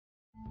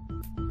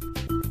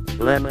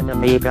Lemon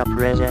Amiga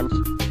presents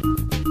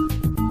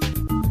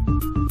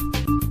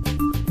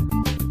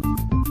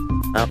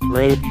a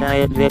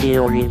Playguide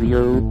video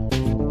review.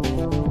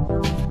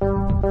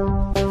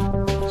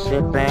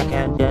 Sit back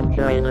and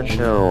enjoy the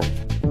show.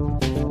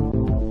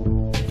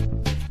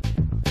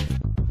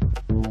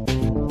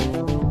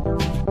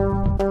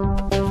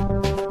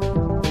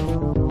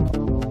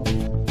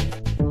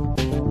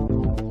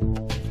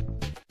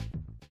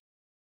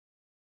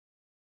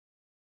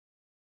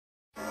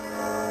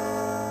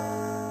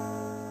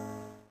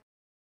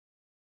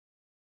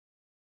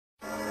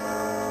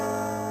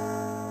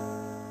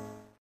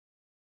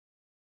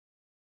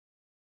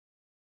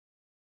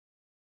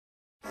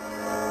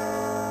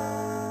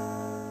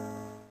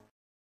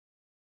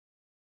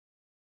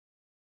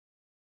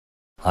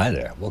 Hi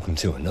there, welcome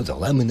to another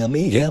Lemon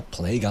Amiga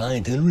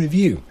Playguide and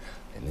review.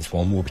 In this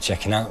one we'll be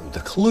checking out The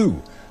Clue,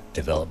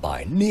 developed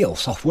by Neo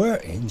Software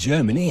in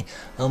Germany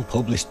and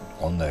published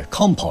on their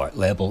Compart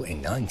label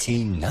in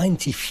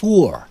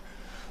 1994.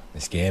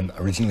 This game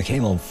originally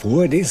came on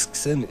 4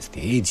 discs and it's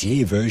the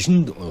AGA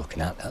version that we're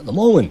looking at the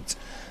moment.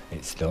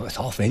 It starts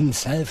off in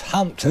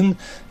Southampton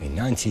in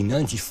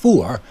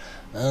 1994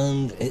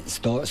 and it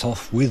starts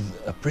off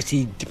with a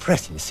pretty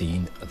depressing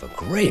scene of a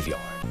graveyard.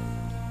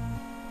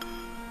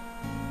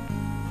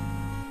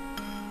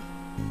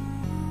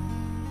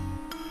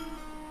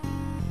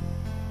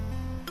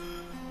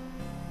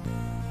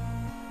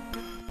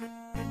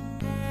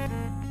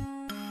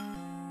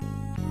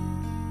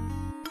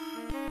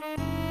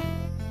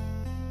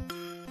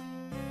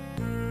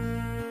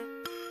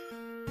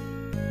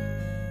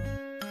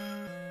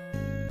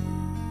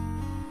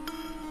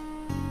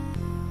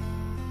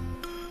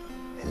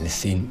 In this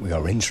scene we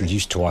are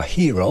introduced to our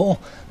hero,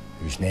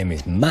 whose name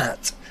is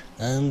Matt,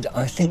 and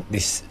I think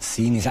this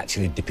scene is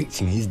actually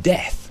depicting his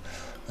death.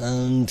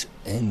 And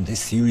in this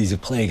series of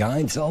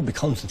Playguides I'll be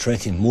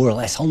concentrating more or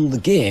less on the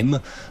game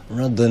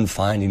rather than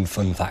finding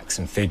fun facts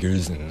and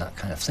figures and that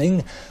kind of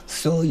thing,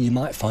 so you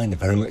might find a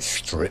very much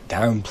stripped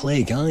down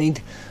Playguide,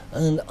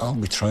 and I'll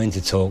be trying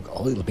to talk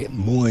a little bit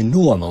more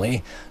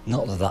normally.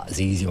 Not that that's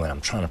easy when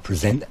I'm trying to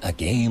present a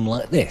game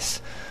like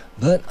this.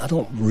 But I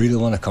don't really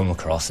want to come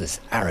across as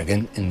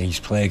arrogant in these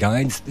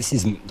Playguides. This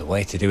isn't the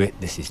way to do it,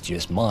 this is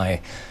just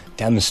my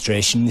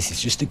demonstration, this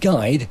is just a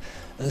guide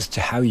as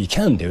to how you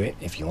can do it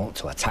if you want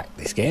to attack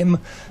this game.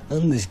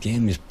 And this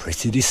game is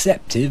pretty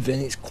deceptive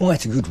and it's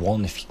quite a good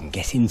one if you can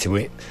get into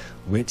it,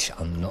 which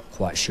I'm not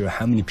quite sure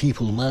how many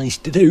people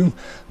manage to do,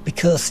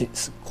 because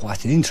it's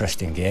quite an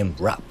interesting game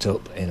wrapped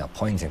up in a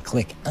point and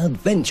click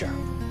adventure.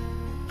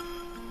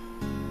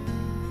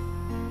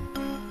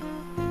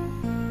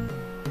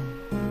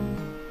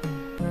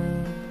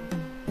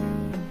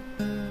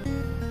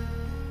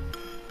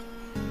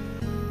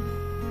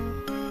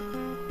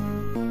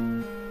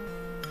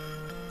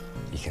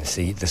 You can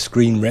see the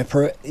screen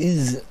wrapper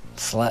is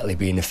slightly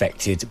being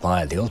affected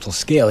by the auto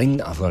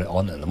scaling. I've got it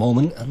on at the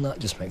moment and that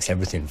just makes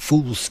everything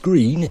full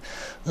screen,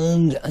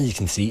 and as you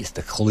can see it's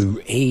the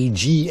Clue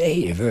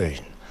AGA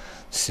version.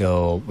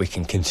 So we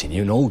can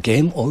continue an old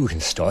game or we can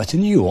start a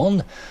new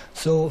one.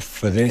 So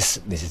for this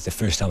is the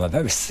first time I've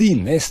ever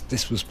seen this.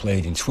 This was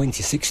played in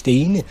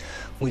 2016,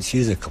 which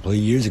is a couple of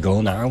years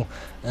ago now,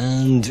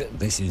 and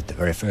this is the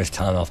very first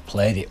time I've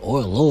played it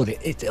or loaded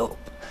it up.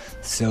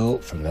 So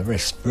from the very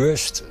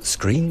first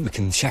screen we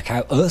can check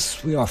out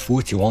us. We are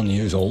 41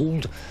 years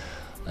old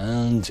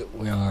and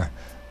we are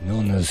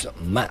known as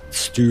Matt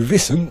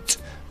Stuyvesant,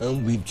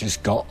 and we've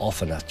just got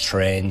off on a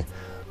train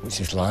which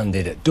has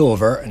landed at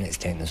Dover and it's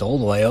taken us all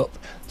the way up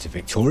to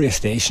Victoria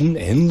Station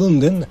in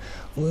London,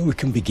 where we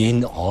can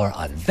begin our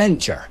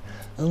adventure.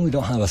 And we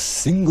don't have a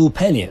single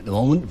penny at the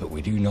moment, but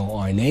we do know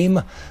our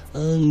name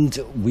and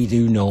we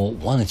do know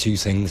one or two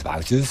things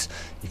about us.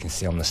 You can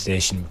see on the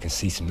station, we can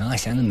see some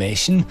nice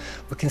animation,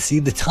 we can see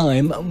the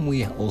time, and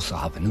we also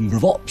have a number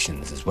of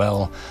options as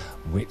well,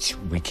 which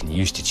we can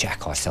use to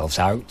check ourselves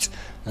out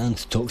and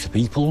to talk to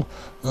people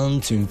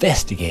and to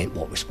investigate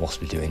what we're supposed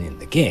to be doing in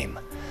the game.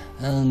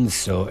 And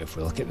so if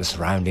we look at the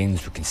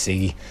surroundings, we can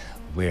see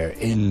we're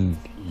in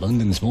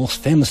London's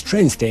most famous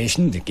train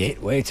station, the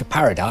Gateway to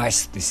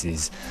Paradise. This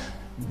is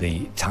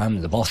the time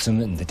at the bottom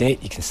and the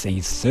date you can see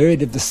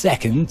 3rd of the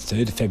 2nd,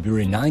 3rd of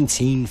February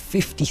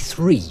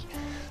 1953.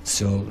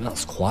 So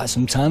that's quite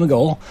some time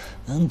ago,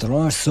 and there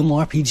are some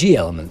RPG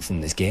elements in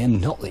this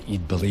game, not that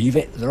you'd believe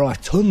it, there are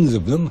tons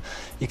of them.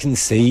 You can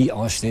see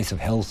our state of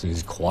health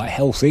is quite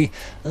healthy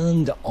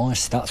and our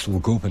stats will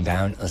go up and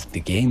down as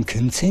the game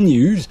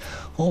continues.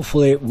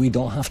 Hopefully we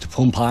don't have to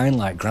pump iron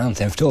like Grand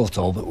Theft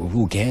Auto, but we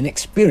will gain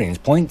experience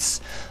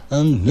points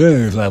and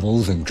nerve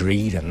levels and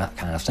greed and that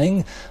kind of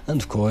thing.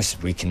 And of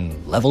course we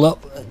can level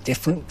up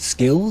different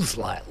skills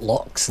like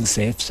locks and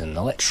safes and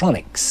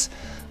electronics,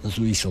 as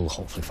we shall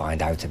hopefully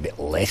find out a bit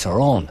later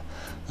on.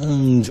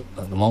 And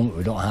at the moment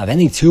we don't have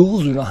any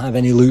tools, we don't have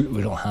any loot,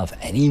 we don't have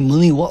any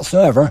money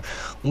whatsoever.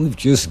 We've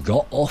just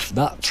got off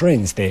that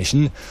train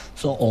station,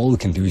 so all we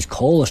can do is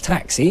call a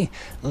taxi,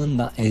 and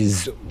that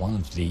is one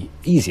of the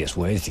easiest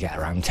ways to get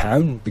around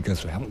town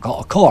because we haven't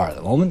got a car at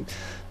the moment.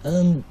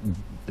 And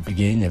at the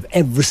beginning of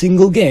every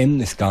single game,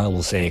 this guy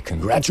will say,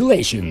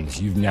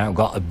 "Congratulations, you've now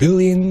got $1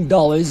 billion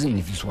and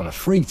you just want a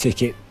free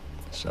ticket."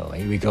 So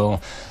here we go.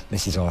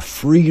 This is our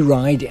free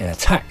ride in a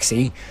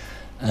taxi,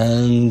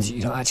 and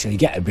you don't actually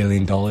get $1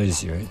 billion.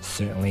 You're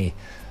certainly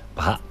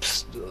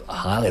perhaps a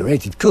highly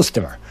rated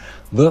customer,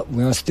 but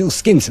we are still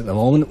skint at the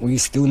moment. We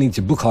still need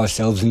to book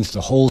ourselves into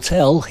the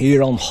hotel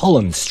here on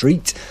Holland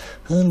Street,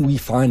 and we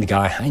find a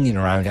guy hanging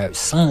around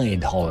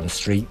outside Holland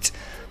Street.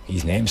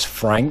 His name's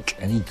Frank,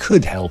 and he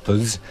could help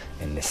us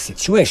in this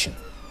situation.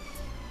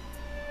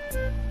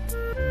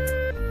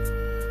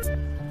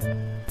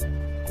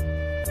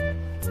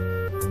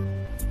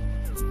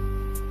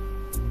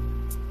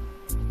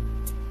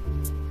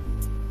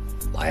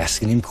 By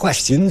asking him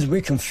questions, we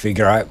can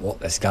figure out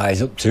what this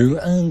guy's up to,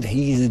 and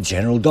he's a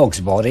general dog's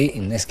body.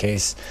 In this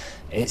case,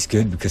 it's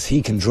good because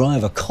he can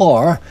drive a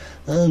car,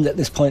 and at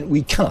this point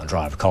we cannot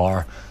drive a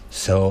car,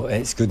 so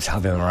it's good to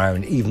have him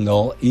around, even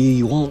though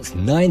he wants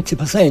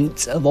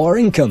 90% of our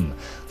income.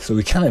 So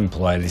we can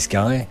employ this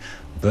guy,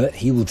 but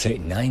he will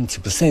take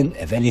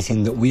 90% of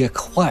anything that we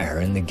acquire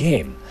in the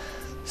game.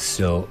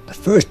 So the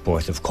first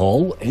port of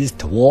call is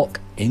to walk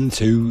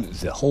into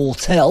the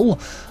hotel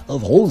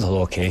of all the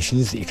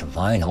locations that you can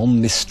find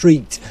on this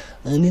street,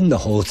 and in the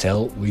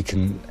hotel we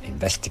can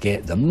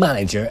investigate the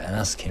manager and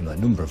ask him a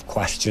number of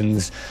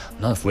questions,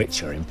 none of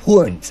which are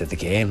important to the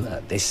game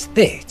at this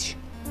stage.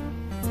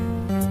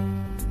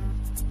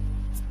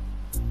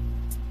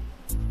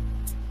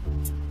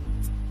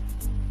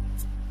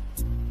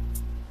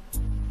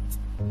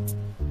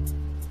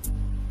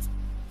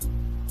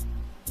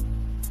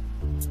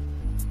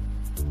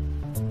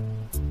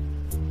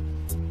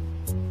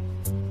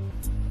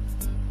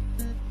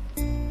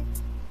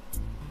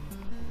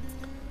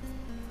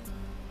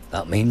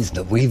 That means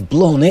that we've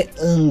blown it,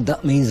 and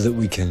that means that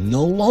we can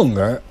no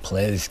longer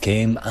play this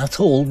game at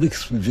all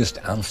because we've just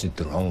answered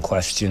the wrong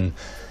question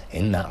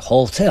in that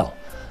hotel.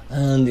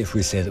 And if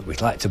we say that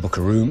we'd like to book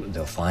a room,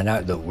 they'll find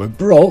out that we're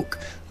broke,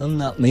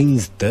 and that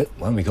means that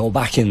when we go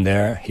back in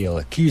there, he'll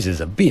accuse us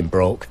of being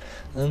broke,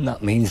 and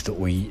that means that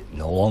we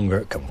no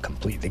longer can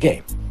complete the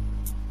game.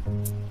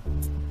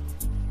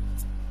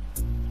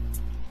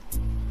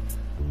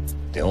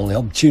 The only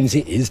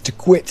opportunity is to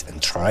quit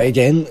and try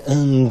again,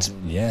 and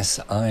yes,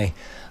 I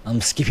am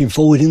skipping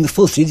forward in the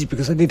footage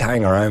because I did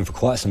hang around for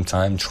quite some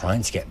time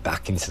trying to get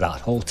back into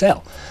that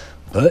hotel.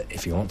 But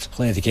if you want to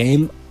play the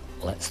game,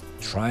 let's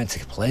try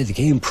to play the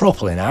game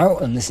properly now,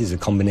 and this is a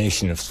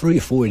combination of 3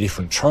 or 4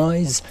 different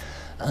tries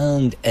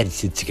and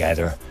edited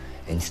together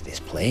into this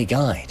play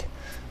guide.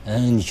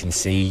 And you can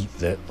see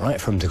that right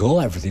from the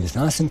go everything's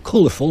nice and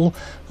colourful,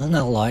 and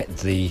I like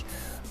the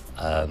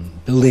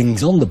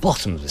buildings on the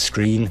bottom of the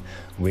screen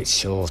which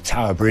show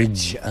Tower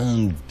Bridge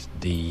and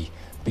the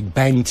Big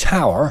Bang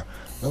Tower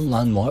and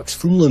landmarks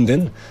from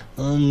London,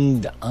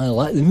 and I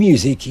like the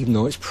music even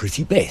though it's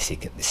pretty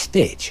basic at this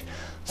stage.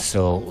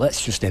 So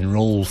let's just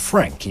enroll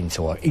Frank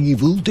into our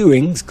evil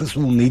doings because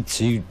we'll need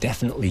to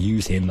definitely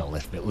use him a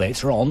little bit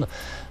later on.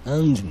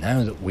 And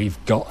now that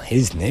we've got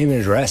his name and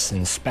address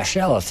and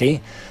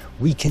speciality,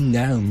 we can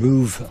now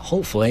move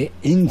hopefully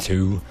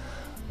into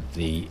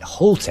the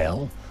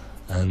hotel.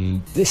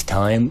 And this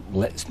time,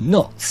 let's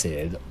not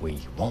say that we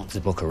want to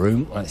book a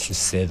room, let's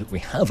just say that we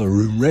have a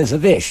room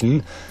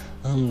reservation,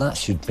 and that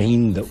should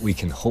mean that we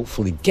can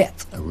hopefully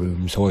get a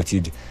room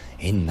sorted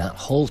in that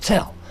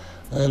hotel.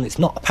 And it's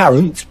not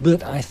apparent,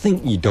 but I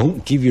think you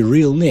don't give your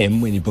real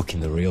name when you're booking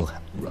the real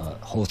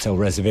hotel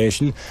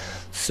reservation.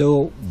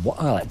 So what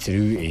I like to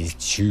do is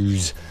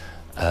choose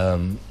a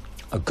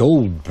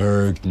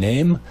Goldberg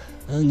name,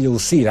 and you'll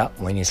see that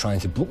when you're trying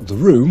to book the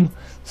room.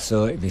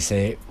 So if you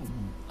say,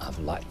 I'd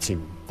like to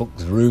book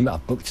the room,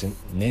 I've booked a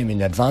name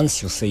in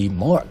advance, you'll see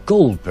Mark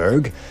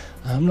Goldberg.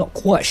 I'm not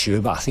quite sure,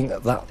 but I think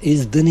that that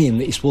is the name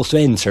that you're supposed to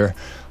enter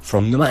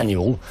from the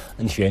manual,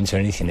 and if you enter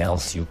anything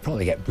else you'll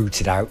probably get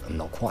booted out. I'm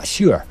not quite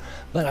sure,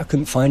 but I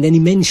couldn't find any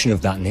mention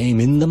of that name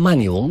in the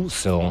manual,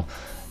 so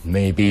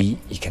maybe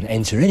you can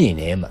enter any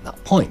name at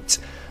that point.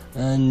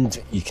 And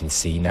you can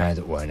see now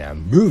that we're now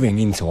moving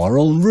into our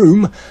own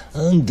room,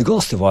 and the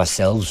ghost of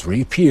ourselves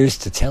reappears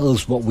to tell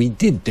us what we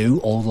did do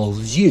all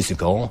those years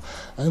ago,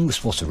 and we're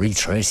supposed to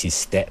retrace his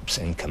steps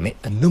and commit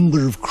a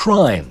number of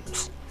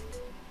crimes.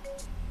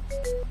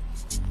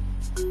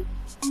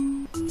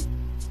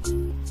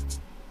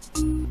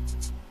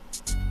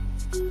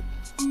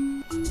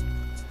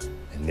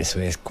 In this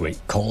way, we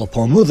call up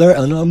our mother,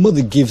 and our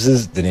mother gives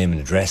us the name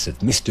and address of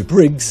Mr.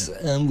 Briggs,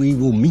 and we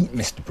will meet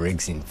Mr.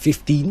 Briggs in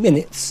 15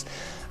 minutes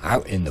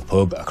out in the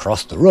pub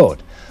across the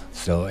road.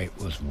 So it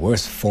was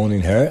worth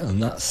phoning her,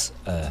 and that's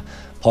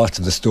part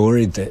of the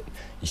story that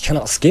you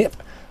cannot skip,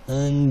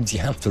 and you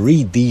have to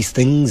read these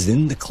things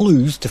in the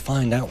clues to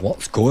find out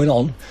what's going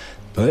on.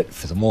 But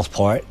for the most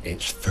part,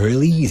 it's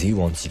fairly easy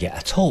once you get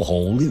a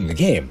toehold in the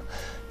game.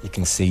 You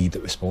can see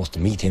that we're supposed to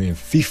meet him in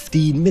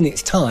 15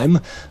 minutes time,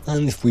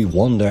 and if we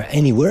wander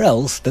anywhere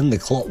else then the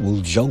clock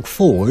will jog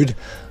forward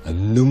a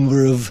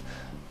number of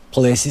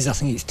places. I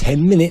think it's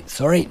 10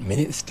 minutes or 8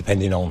 minutes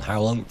depending on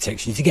how long it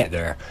takes you to get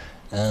there,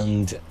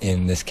 And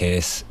in this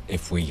case,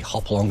 if we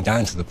hop along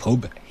down to the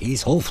pub,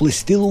 he's hopefully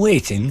still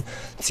waiting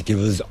to give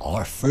us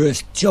our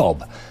first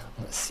job.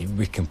 Let's see if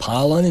we can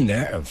pile on in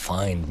there and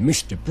find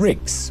Mr.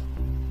 Briggs.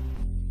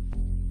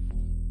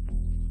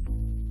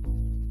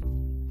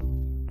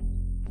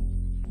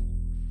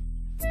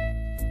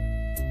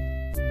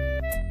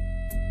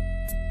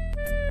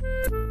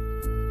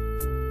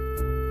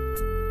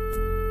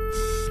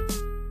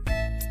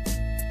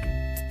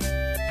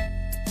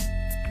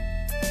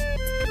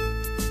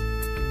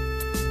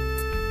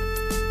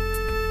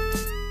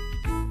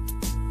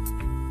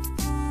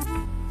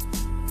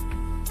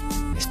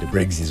 Mr.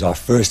 Briggs is our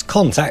first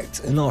contact,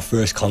 and our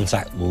first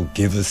contact will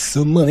give us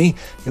some money.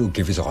 He'll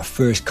give us our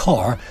first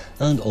car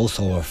and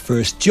also our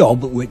first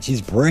job, which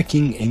is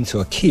breaking into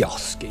a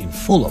kiosk in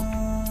Fulham.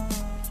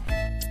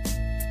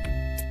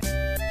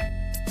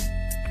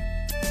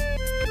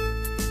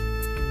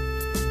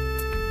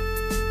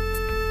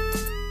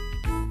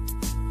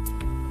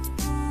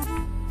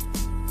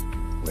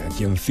 We're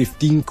given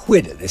 15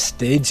 quid at this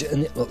stage,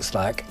 and it looks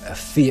like a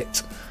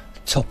Fiat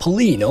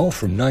Topolino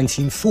from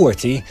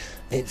 1940.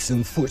 It's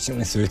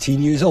unfortunately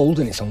 13 years old,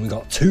 and it's only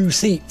got 2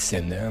 seats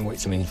in there,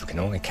 which means we can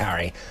only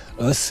carry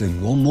us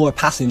and one more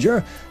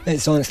passenger.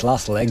 It's on its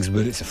last legs,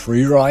 but it's a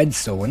free ride,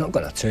 so we're not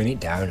going to turn it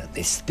down at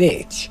this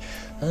stage.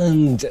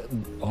 And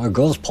our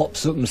ghost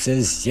pops up and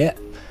says, yeah,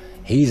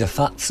 he's a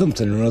fat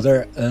something or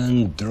other,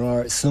 and there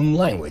are some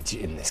language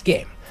in this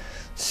game.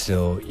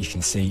 So you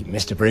can see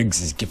Mr.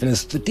 Briggs is giving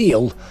us the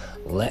deal.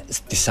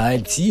 Let's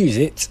decide to use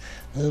it,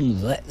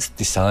 and let's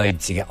decide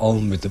to get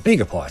on with the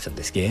bigger part of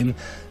this game,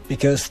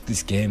 because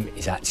this game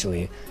is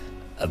actually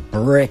a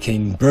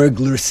breaking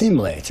burglar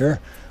simulator,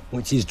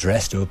 which is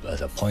dressed up as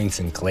a point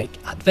and click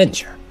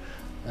adventure.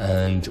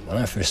 And when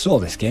I first saw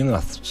this game and I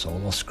saw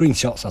those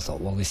screenshots, I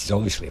thought, well, this is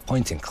obviously a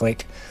point and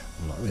click.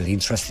 I'm not really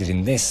interested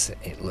in this.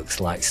 It looks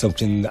like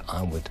something that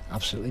I would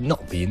absolutely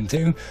not be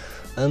into.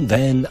 And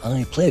then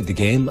I played the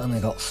game and I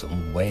got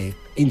some way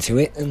into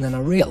it, and then I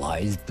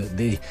realised that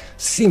the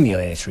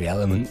simulatory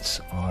elements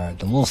are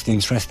the most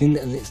interesting,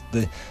 and it's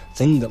the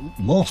thing that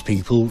most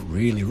people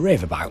really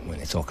rave about when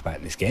they talk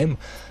about this game.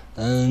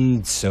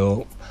 And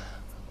so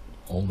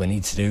all we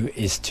need to do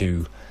is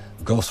to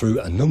go through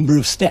a number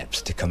of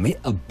steps to commit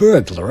a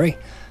burglary.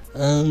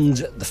 And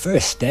the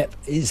first step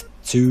is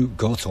to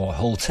go to our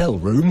hotel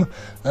room,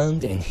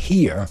 and in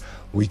here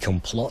we can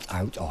plot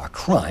out our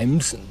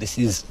crimes. This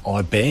is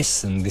our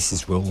base, and this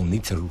is where we'll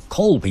need to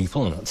call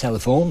people on a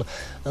telephone,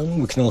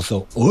 and we can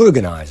also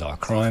organise our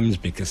crimes,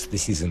 because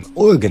this is an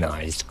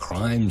organised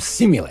crime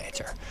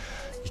simulator.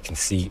 You can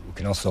see we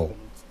can also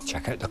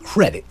check out the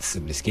credits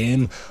of this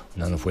game,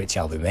 none of which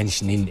I'll be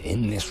mentioning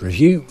in this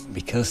review,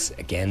 because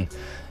again,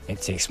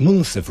 it takes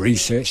months of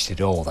research to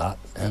do all that,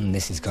 and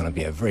this is going to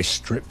be a very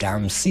stripped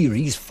down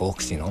series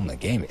focusing on the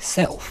game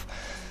itself.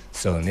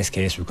 So in this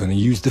case, we're going to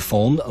use the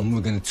phone, and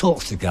we're going to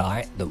talk to the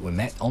guy that we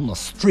met on the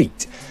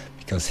street,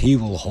 because he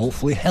will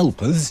hopefully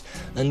help us,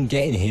 and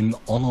getting him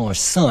on our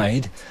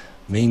side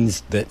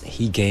means that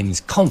he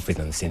gains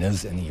confidence in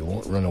us, and he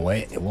won't run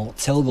away, he won't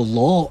tell the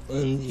law,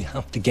 and you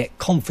have to get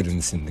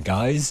confidence in the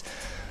guys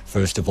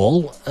first of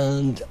all.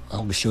 And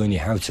I'll be showing you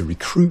how to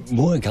recruit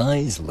more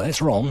guys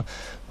later on.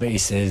 But he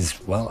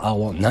says, well, I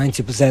want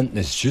 90%,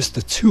 there's just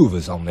the 2 of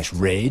us on this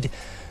raid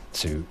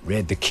to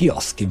raid the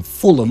kiosk in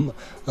Fulham,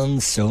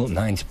 and so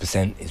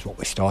 90% is what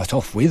we start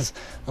off with,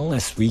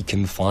 unless we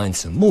can find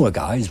some more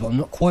guys, but I'm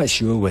not quite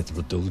sure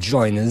whether they'll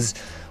join us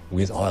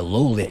with our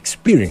lowly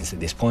experience at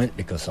this point,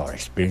 because our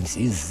experience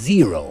is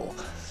 0.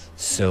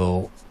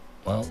 So,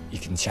 well, you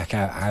can check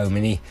out how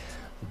many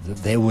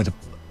they would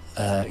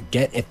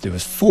get if there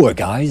was 4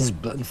 guys,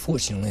 but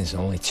unfortunately there's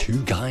only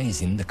 2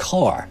 guys in the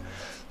car.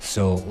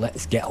 So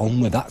let's get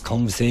on with that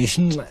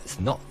conversation.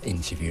 Let's not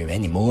interview him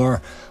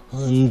anymore,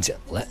 and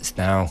let's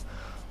now,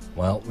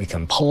 well, we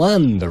can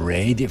plan the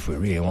raid if we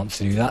really want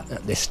to do that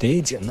at this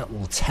stage, and that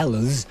will tell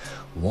us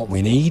what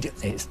we need.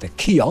 It's the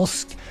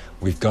kiosk,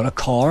 we've got a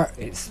car,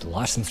 it's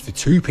licensed for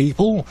 2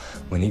 people,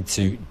 we need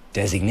to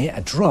designate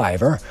a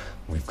driver,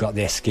 we've got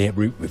the escape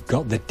route, we've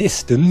got the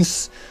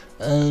distance,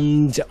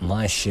 and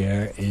my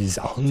share is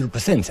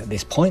 100% at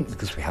this point,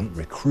 because we haven't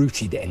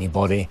recruited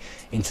anybody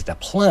into the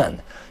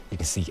plan. You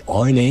can see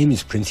our name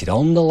is printed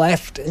on the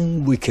left,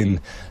 and we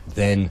can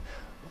then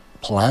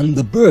plan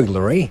the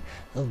burglary,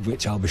 of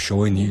which I'll be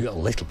showing you a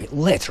little bit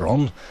later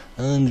on.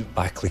 And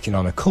by clicking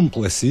on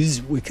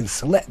accomplices, we can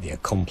select the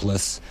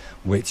accomplice,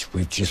 which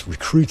we've just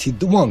recruited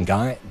the one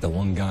guy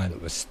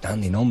that was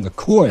standing on the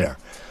corner.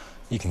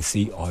 You can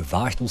see our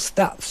vital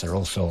stats are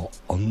also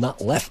on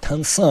that left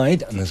hand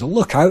side, and there's a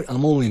lookout.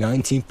 I'm only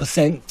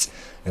 19%,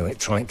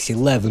 electronics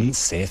 11,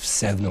 safe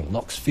 7, and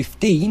locks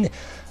 15.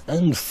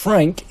 And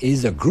Frank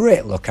is a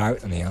great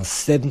lookout, and he has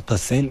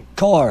 7%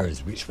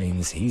 cars, which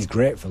means he's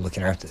great for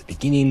looking out at the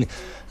beginning,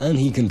 and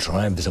he can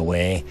drive us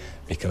away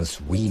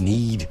because we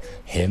need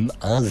him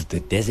as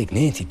the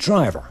designated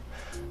driver.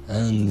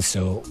 And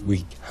so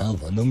we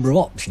have a number of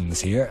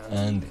options here,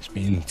 and it's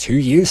been 2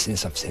 years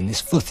since I've seen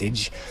this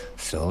footage,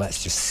 so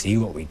let's just see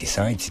what we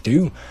decide to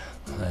do.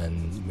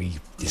 and we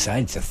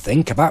decided to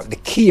think about the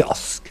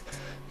kiosk.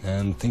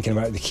 And thinking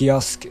about the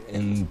kiosk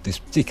in this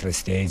particular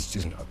stage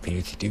doesn't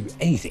appear to do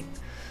anything.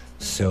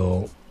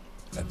 So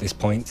at this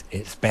point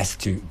it's best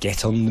to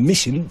get on the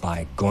mission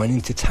by going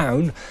into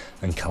town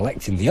and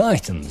collecting the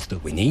items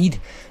that we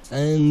need,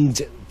 and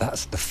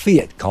that's the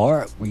Fiat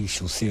car. We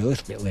shall see a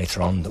little bit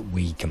later on that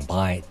we can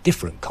buy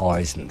different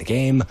cars in the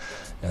game,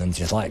 and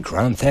just like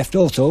Grand Theft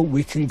Auto,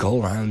 we can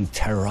go around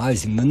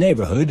terrorizing the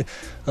neighborhood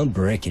and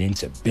breaking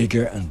into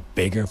bigger and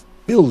bigger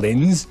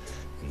buildings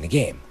in the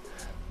game.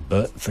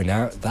 But for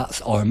now,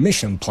 that's our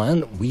mission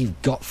plan. We've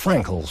got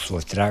Frank all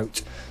sorted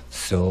out,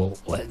 so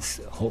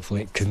let's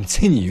hopefully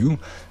continue.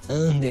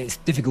 And it's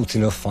difficult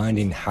enough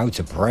finding how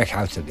to break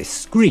out of this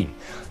screen.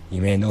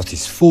 You may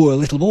notice 4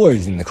 little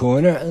boys in the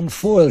corner, and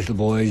 4 little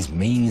boys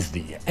means that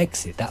you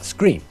exit that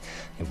screen.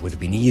 It would have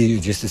been easier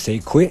just to say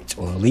quit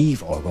or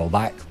leave or go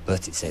back,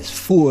 but it says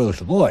 4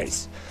 little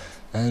boys.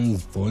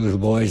 And 4 little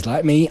boys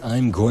like me,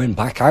 I'm going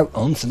back out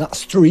onto that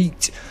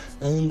street,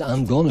 and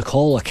I'm going to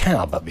call a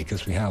cab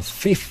because we have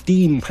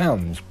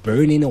 £15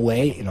 burning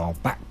away in our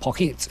back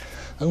pocket,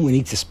 and we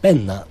need to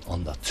spend that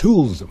on the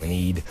tools that we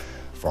need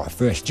for our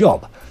first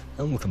job.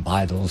 And we can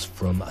buy those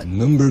from a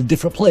number of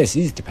different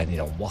places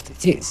depending on what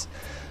it is.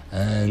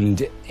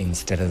 And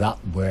instead of that,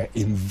 we're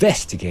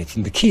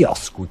investigating the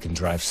kiosk. We can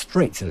drive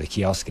straight to the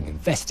kiosk and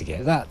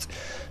investigate that.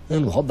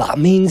 And what that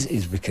means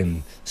is we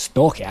can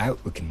stalk it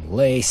out, we can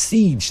lay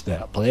siege to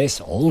that place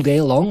all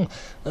day long,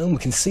 and we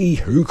can see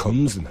who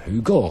comes and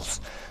who goes.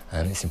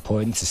 And it's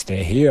important to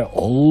stay here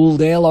all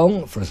day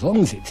long for as long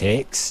as it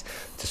takes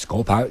to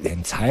scope out the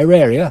entire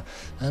area,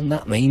 and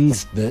that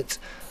means that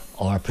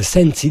our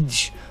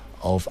percentage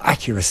of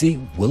accuracy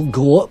will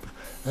go up,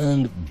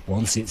 and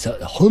once it's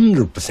at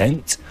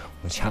 100%,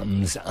 which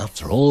happens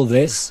after all of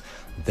this,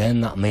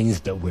 then that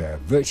means that we're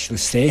virtually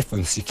safe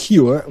and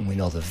secure, and we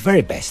know the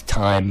very best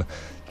time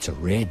to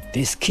raid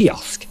this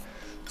kiosk.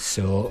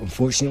 So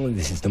unfortunately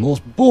this is the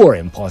most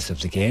boring part of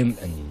the game,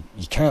 and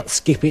you can't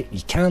skip it.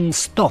 You can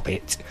stop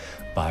it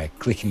by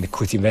clicking the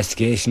quit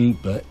investigation,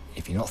 but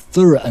if you're not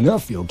thorough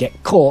enough you'll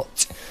get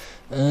caught,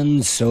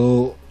 and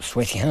so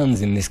sweaty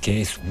hands in this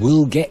case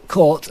will get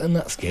caught, and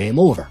that's game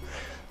over.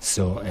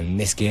 So in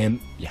this game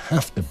you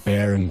have to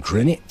bear and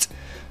grin it,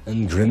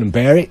 and grin and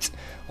bear it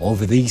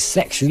over these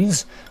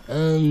sections,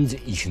 and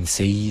you can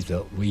see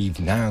that we've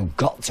now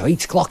got to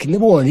 8 o'clock in the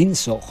morning,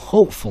 so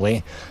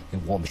hopefully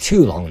it won't be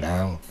too long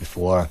now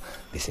before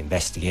this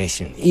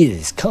investigation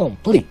is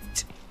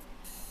complete.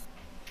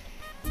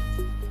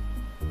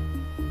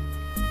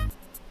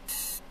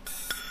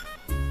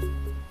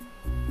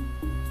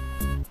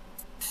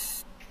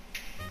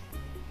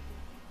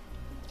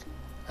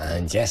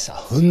 And yes,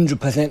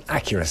 100%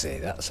 accuracy,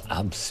 that's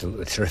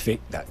absolutely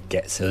terrific. That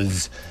gets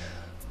us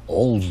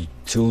all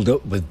tooled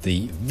up with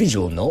the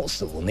visual notes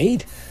that we'll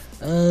need.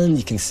 And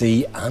you can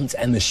see Aunt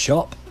Emma's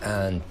shop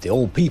and the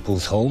old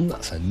people's home.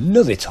 That's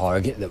another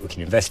target that we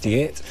can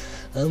investigate,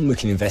 and we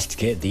can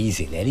investigate these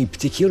in any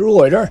particular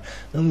order,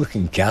 and we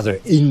can gather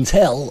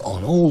intel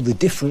on all the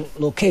different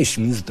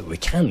locations that we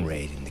can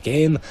raid in the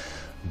game.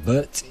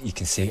 But you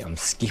can see I'm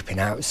skipping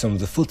out some of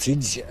the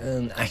footage,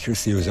 and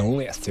accuracy was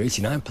only at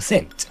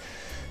 39%.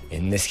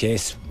 In this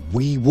case,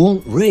 we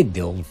won't raid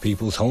the old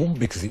people's home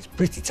because it's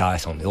pretty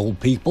tight on the old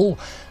people,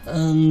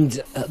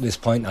 and at this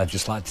point I'd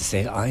just like to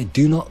say I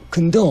do not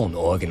condone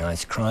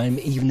organised crime,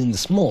 even in the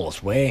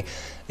smallest way.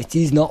 It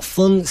is not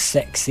fun,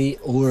 sexy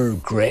or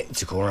great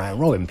to go around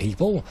robbing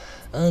people,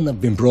 and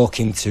I've been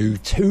broke into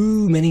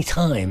too many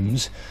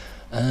times,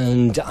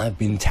 and I've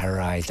been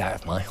terrorised out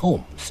of my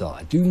home, so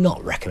I do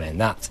not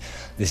recommend that.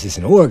 This is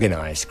an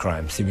organised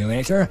crime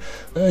simulator,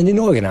 and in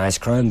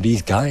organised crime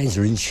these guys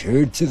are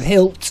insured to the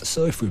hilt,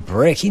 so if we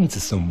break into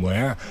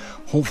somewhere,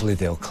 hopefully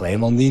they'll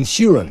claim on the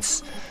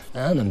insurance.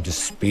 And I'm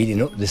just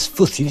speeding up this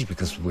footage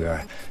because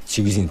we're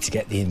choosing to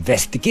get the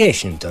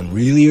investigation done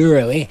really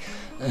early,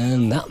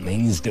 and that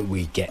means that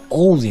we get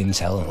all the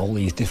intel in all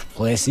these different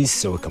places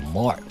so we can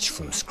march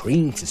from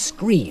screen to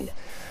screen.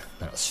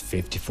 That's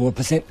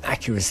 54%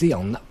 accuracy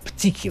on that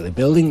particular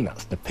building.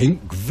 That's the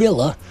Pink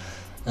Villa,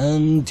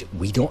 and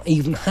we don't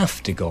even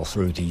have to go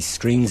through these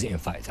screens. In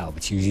fact, I'll be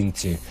choosing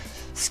to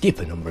skip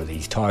a number of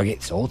these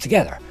targets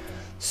altogether.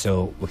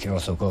 So we can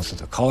also go to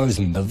the cars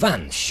and the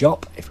van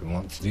shop if we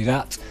want to do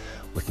that.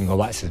 We can go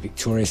back to the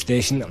Victoria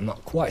station. I'm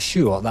not quite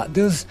sure what that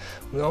does.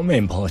 Our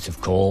main point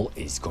of call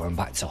is going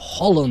back to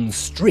Holland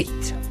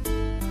Street.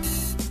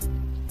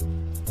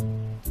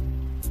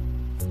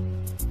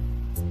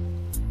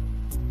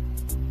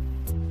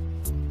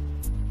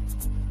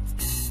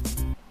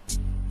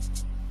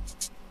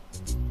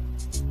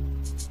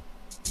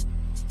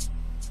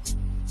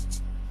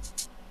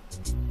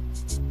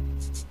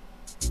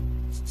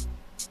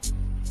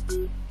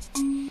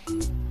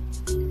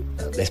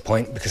 At this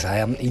point, because I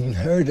haven't even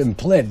heard and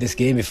played this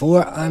game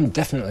before, I'm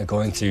definitely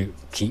going to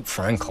keep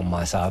Frank on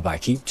my side by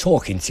keep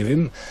talking to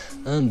him,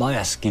 and by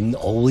asking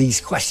all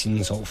these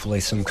questions hopefully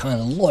some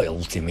kind of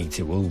loyalty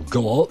meter will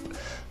go up,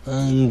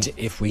 and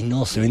if we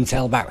know some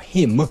intel about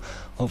him,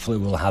 hopefully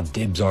we'll have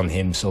dibs on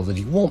him so that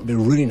he won't be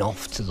running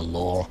off to the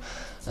lore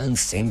and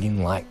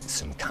singing like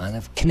some kind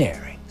of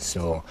canary.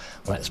 So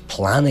let's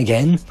plan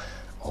again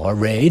our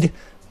raid.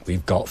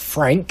 We've got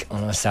Frank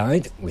on our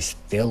side. We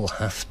still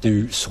have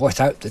to sort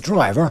out the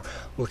driver.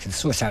 We can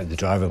sort out the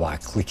driver by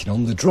clicking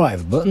on the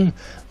drive button,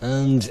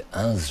 and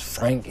as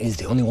Frank is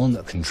the only one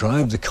that can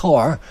drive the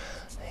car,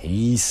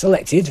 he's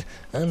selected,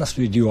 and as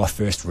we do our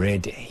first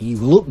raid, he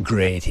will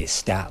upgrade his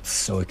stats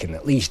so he can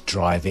at least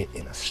drive it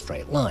in a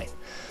straight line.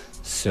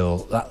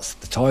 So that's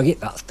the target,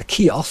 that's the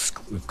kiosk.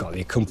 We've got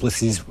the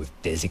accomplices, we've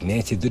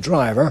designated the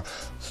driver,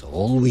 so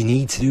all we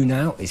need to do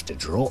now is to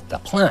draw up the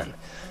plan.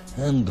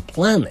 And the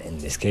plan in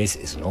this case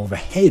is an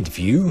overhead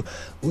view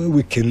where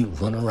we can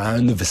run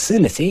around the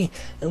vicinity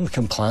and we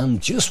can plan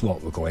just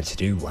what we're going to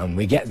do when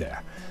we get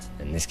there.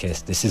 In this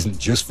case, this isn't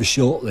just for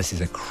show, this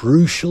is a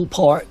crucial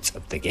part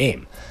of the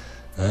game.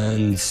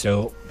 And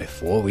so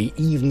before we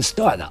even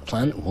start that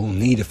plan, we'll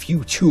need a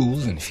few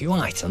tools and a few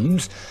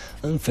items,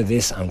 and for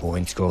this I'm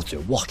going to go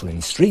to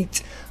Watling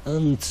Street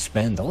and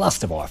spend the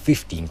last of our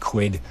 15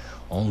 quid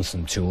on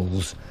some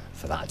tools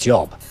for that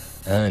job.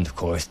 And of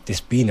course, this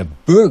being a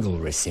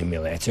burglary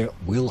simulator,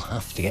 we'll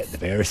have to get the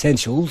bare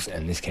essentials,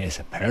 in this case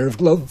a pair of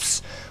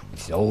gloves,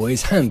 which is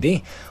always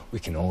handy. We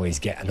can always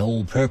get an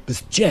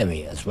all-purpose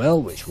jemmy as well,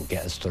 which will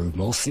get us through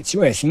most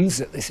situations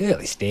at this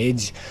early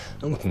stage,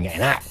 and we can get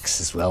an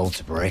axe as well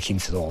to break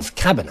into those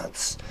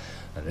cabinets.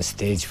 At this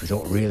stage we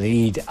don't really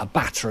need a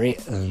battery,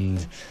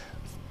 and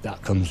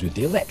that comes with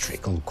the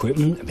electrical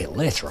equipment a bit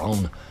later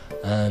on,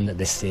 and at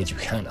this stage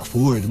we can't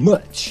afford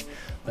much.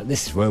 But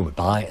this is where we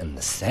buy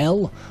and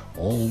sell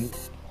all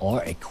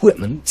our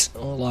equipment,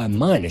 all our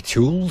minor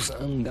tools,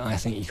 and I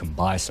think you can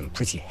buy some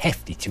pretty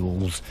hefty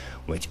tools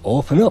which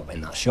open up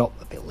in that shop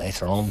a bit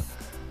later on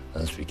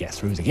as we get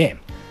through the game.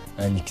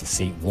 And you can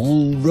see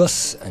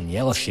Walrus and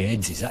Yellow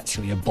Shades is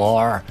actually a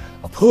bar,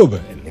 a pub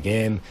in the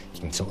game. You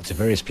can talk to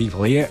various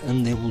people here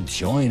and they will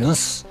join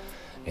us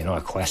in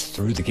our quest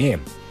through the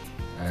game.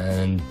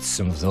 And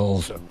some of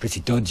those are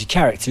pretty dodgy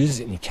characters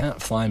and you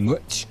can't find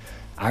much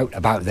out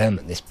about them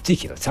at this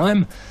particular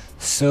time,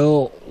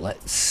 so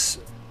let's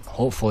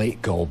hopefully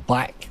go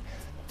back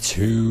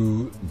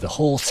to the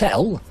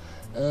hotel,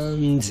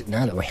 and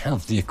now that we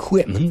have the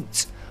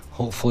equipment,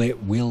 hopefully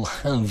we'll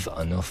have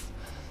enough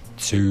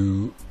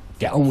to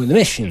get on with the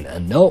mission.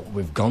 And no,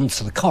 we've gone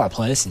to the car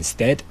place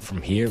instead.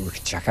 From here we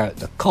can check out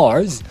the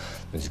cars.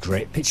 There's a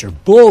great picture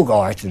of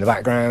Bogart in the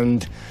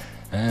background,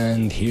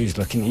 and here's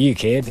looking at you,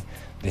 kid.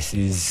 This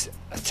is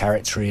a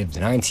territory of the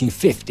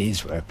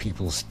 1950s where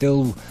people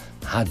still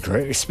had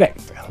great respect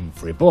for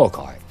Humphrey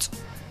Bogart.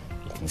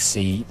 You can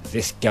see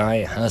this guy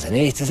has an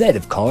A to Z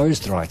of cars.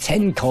 There are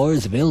 10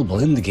 cars available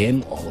in the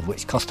game, all of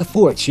which cost a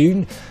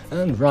fortune,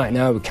 and right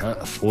now we can't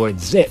afford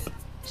Zip,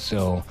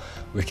 so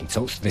we can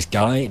talk to this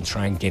guy and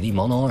try and get him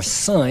on our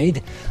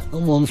side,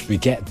 and once we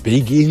get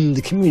big in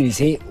the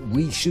community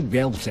we should be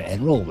able to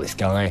enroll this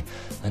guy,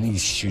 and he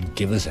should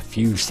give us a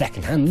few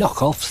second-hand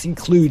knockoffs,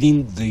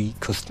 including the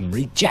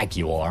customary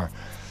Jaguar,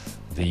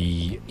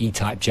 the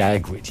E-Type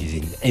Jag, which is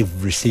in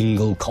every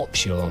single cop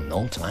show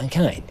known to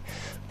mankind,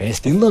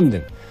 based in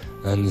London.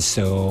 And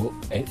so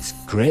it's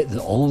great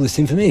that all this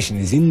information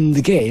is in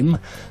the game,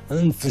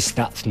 and for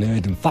stats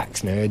nerd and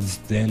facts nerds,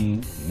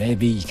 then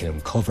maybe you can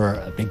uncover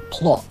a big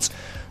plot.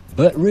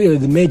 But really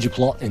the major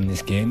plot in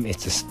this game is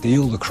to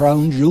steal the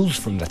crown jewels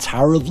from the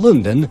Tower of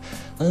London,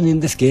 and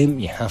in this game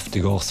you have to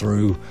go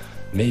through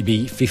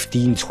maybe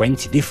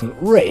 15-20 different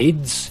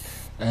raids,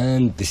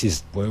 and this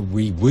is where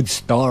we would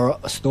store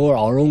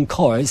our own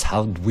cars,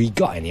 had we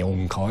got any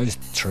own cars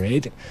to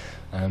trade.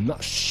 I'm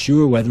not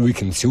sure whether we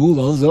can tool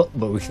those up,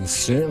 but we can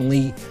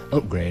certainly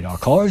upgrade our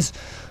cars.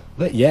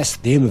 But yes,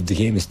 the aim of the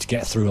game is to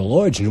get through a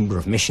large number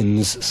of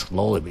missions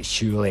slowly but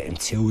surely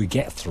until we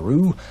get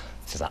through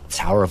to that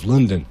Tower of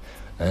London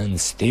and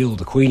steal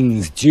the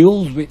Queen's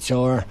jewels, which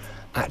are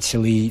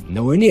actually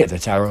nowhere near the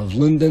Tower of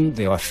London.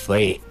 They are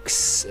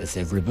fakes, as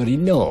everybody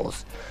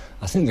knows.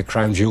 I think the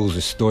crown jewels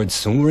are stored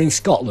somewhere in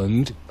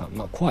Scotland, I'm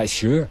not quite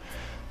sure,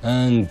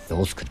 and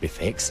those could be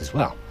fakes as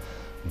well.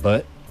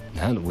 But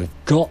now that we've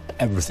got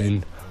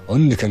everything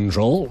under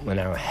control, we're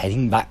now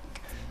heading back,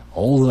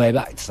 all the way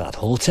back to that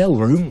hotel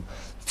room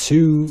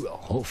to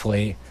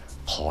hopefully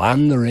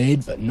plan the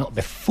raid, but not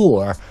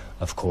before,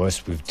 of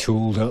course, we've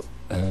tooled up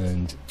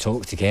and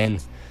talked again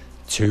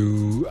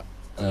to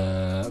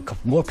a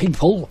couple more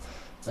people,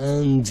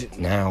 and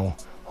now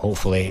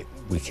hopefully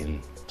we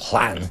can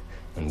plan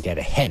and get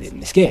ahead in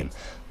this game.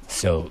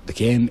 So the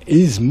game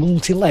is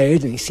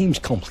multi-layered and it seems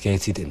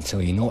complicated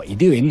until you know what you're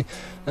doing,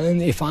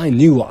 and if I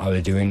knew what I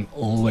was doing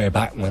all the way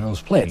back when I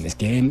was playing this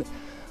game,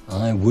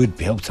 I would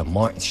be able to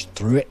march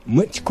through it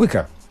much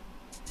quicker.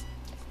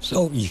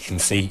 So you can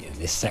see in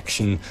this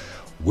section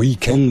we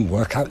can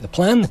work out the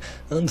plan,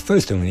 and the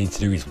first thing we need to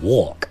do is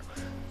walk,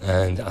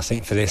 and I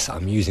think for this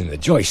I'm using the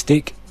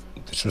joystick,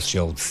 the trusty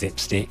old zip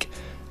stick,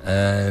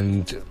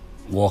 and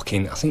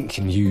walking I think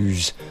you can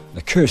use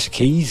the cursor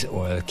keys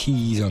or the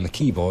keys on the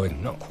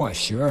keyboard, not quite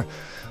sure,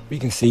 we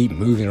can see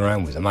moving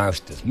around with the mouse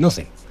does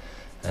nothing.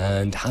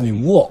 And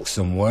having walked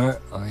somewhere,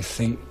 I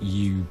think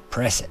you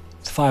press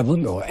the 5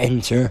 button or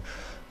enter,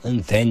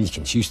 and then you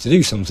can choose to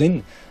do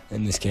something.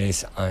 In this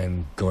case,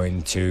 I'm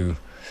going to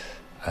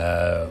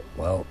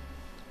well,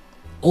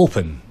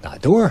 open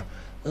that door,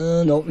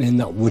 and opening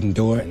that wooden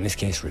door in this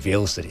case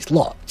reveals that it's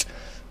locked,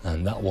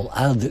 and that will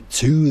add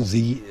to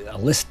the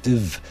list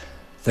of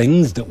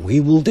things that we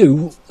will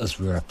do as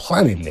we're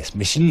planning this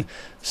mission.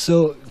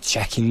 So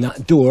checking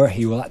that door,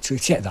 he will actually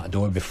check that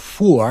door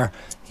before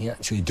he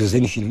actually does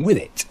anything with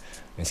it.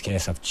 In this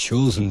case, I've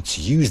chosen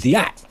to use the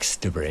axe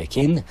to break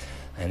in,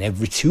 and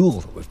every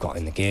tool that we've got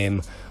in the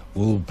game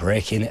will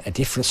break in at a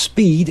different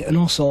speed and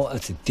also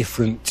at a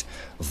different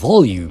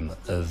volume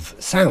of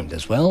sound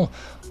as well.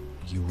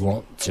 You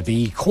want to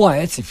be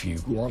quiet if you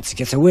want to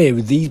get away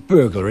with these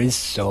burglaries,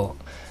 so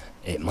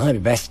it might be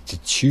best to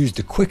choose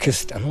the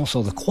quickest and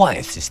also the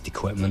quietest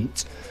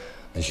equipment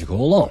as you go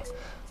along.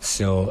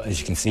 So as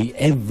you can see,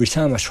 every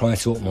time I try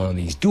to open one of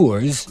these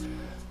doors,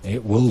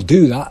 it will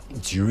do that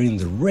during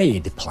the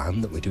raid plan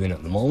that we're doing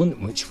at the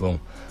moment, which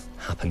will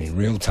happen in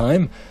real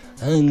time,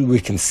 and we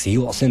can see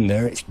what's in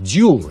there. It's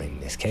jewellery in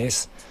this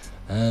case,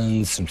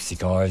 and some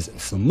cigars and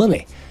some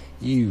money.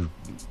 You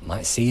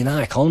might see an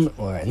icon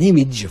or an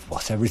image of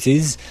whatever it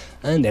is,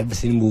 and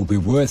everything will be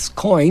worth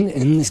coin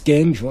in this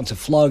game. If you want to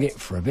flog it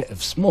for a bit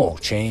of small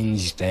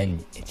change,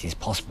 then it is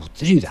possible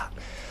to do that.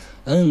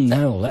 And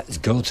now let's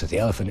go to the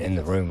elephant in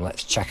the room.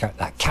 Let's check out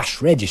that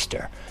cash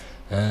register,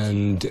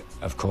 and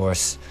of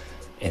course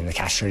in the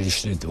cash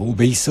register there will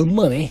be some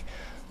money,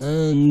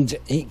 and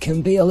it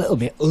can be a little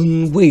bit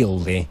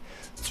unwieldy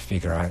to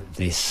figure out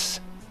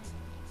this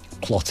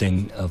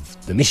plotting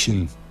of the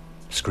mission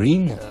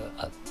screen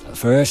at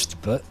first,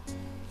 but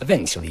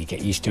eventually you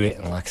get used to it,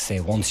 and like I say,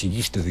 once you're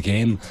used to the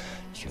game,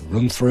 you can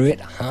run through it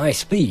at high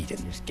speed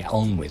and just get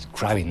on with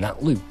grabbing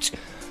that loot.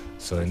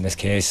 So in this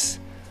case,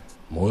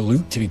 more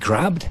loot to be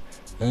grabbed,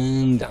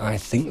 and I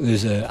think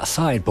there's a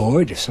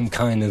sideboard or some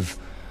kind of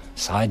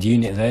side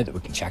unit there that we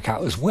can check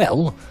out as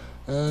well,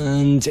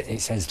 and it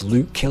says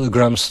loot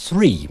kilograms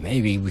 3.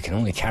 Maybe we can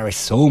only carry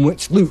so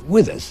much loot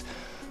with us.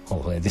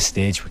 Hopefully at this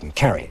stage we can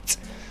carry it.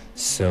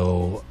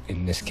 So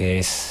in this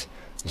case,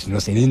 there's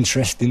nothing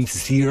interesting to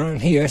see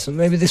around here, so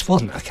maybe this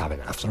wasn't a cabin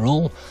after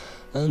all.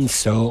 And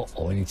so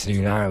all we need to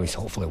do now is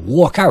hopefully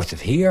walk out of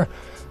here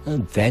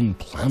and then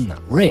plan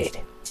that raid.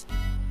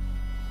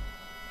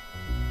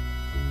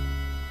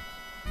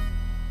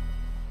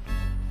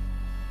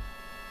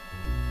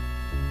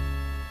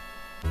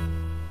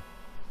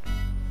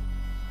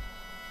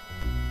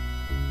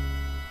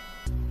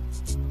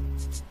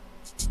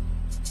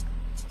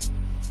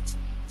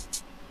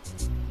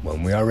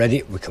 When we are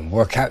ready, we can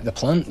work out the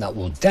plan. That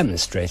will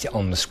demonstrate it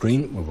on the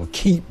screen. We will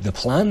keep the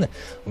plan.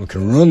 We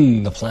can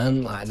run the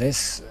plan like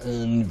this,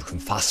 and we can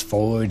fast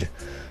forward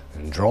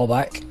and draw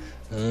back,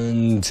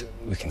 and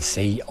we can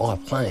see our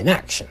plan in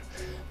action.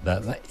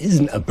 But that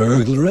isn't a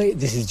burglary.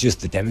 This is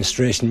just a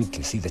demonstration. You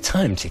can see the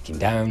time ticking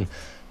down,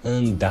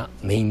 and that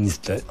means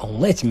that on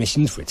later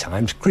missions where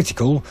time's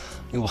critical,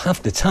 you will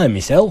have to time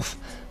yourself,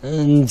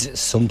 and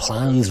some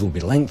plans will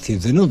be lengthier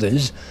than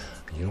others.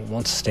 You don't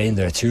want to stay in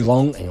there too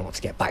long, and you want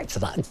to get back to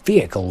that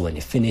vehicle when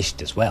you're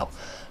finished as well.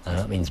 And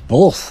that means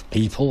both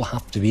people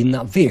have to be in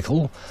that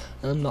vehicle.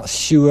 I'm not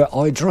sure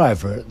our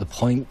driver at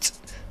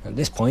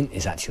this point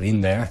is actually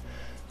in there.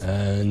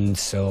 And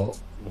so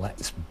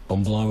let's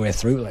bumble our way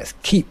through. Let's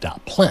keep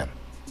that plan.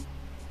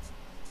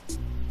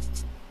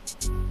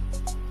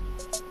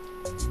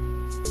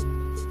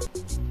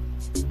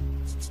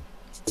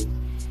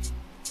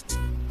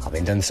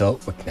 Having done so,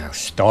 we can now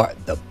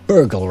start the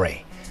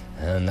burglary.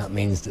 And that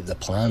means that the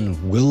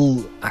plan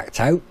will act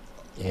out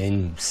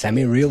in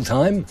semi-real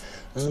time,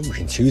 and we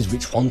can choose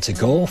which one to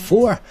go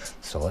for.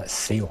 So let's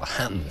see what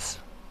happens.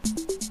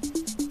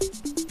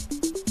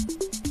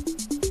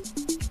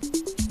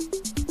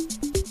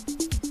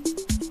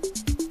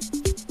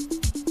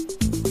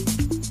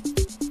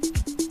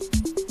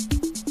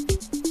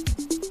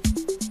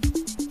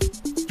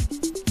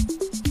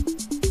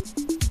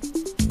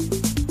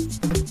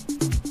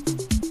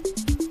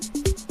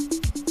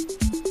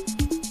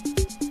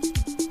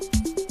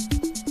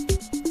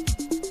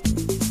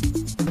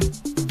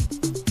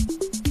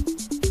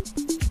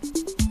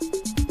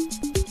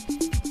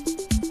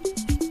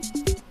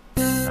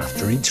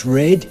 Each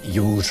raid,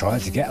 you'll try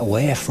to get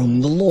away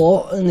from the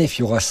law, and if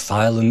you are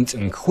silent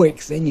and quick,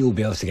 then you'll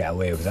be able to get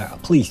away without a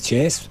police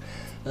chase.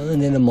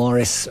 And in a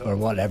Morris, or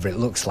whatever it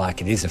looks like,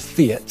 it is a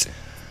Fiat,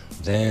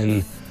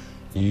 then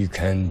you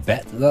can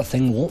bet that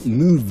thing won't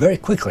move very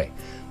quickly.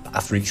 But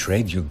after each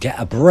raid, you'll get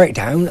a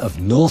breakdown of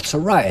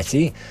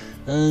notoriety,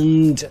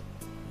 and it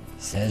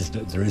says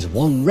that there is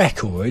one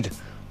record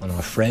on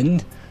our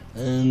friend,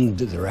 and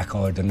the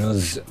record on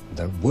us,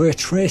 there were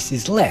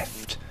traces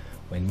left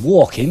when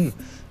walking,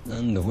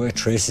 and there were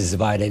traces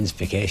of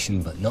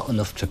identification, but not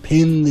enough to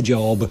pin the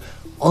job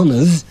on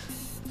us.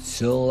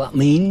 So that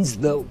means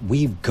that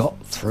we've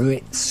got through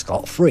it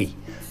scot-free,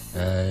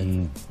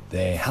 and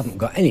they haven't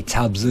got any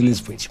tabs on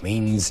us, which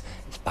means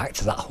it's back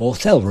to that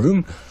hotel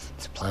room,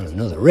 to plan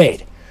another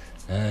raid.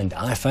 And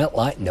I felt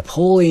like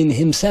Napoleon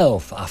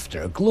himself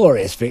after a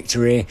glorious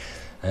victory,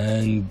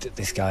 and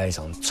this guy's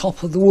on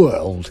top of the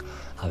world,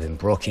 having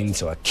broken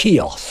into a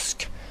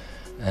kiosk.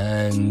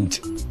 And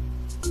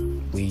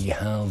we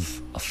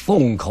have a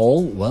phone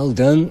call, well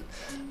done,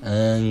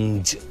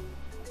 and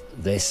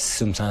this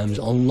sometimes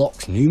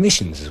unlocks new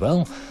missions as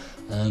well.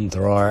 And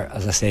there are,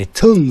 as I say,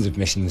 tons of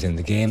missions in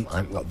the game. I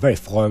haven't got very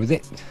far with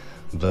it,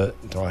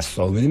 but there are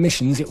so many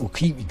missions it will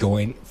keep you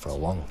going for a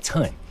long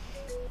time.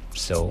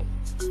 So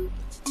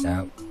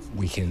now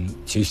we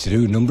can choose to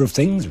do a number of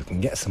things. We can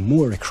get some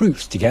more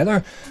recruits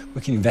together, we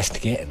can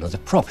investigate another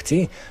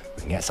property,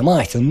 we can get some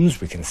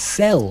items, we can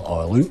sell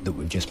our loot that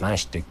we've just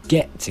managed to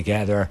get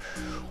together,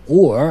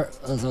 or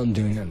as I'm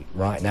doing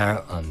right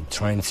now, I'm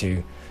trying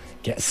to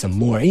get some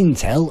more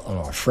intel on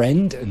our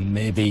friend, and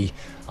maybe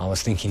I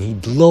was thinking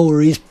he'd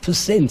lower his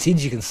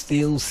percentage. You can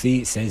still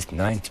see it says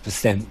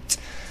 90%,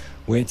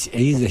 which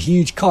is a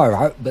huge carve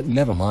out, but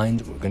never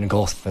mind, we're going to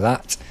go for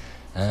that.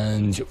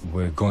 And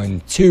we're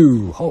going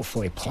to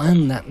hopefully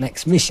plan that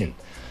next mission,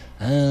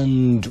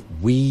 and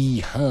we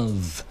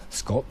have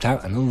scoped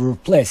out a number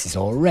of places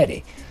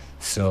already.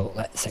 So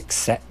let's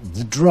accept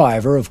the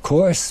driver, of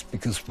course,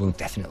 because we'll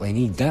definitely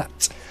need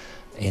that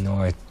in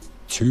our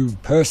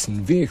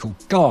two-person vehicle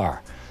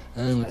car.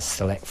 And let's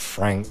select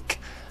Frank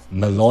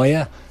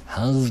Maloya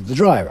as the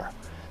driver,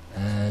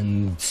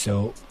 and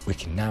so we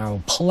can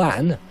now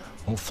plan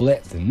hopefully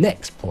the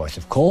next port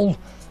of call.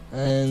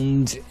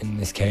 And in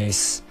this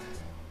case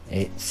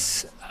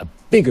it's a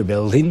bigger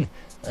building,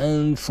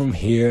 and from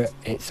here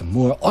it's a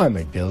more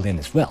armoured building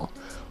as well.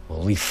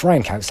 We'll leave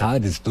Frank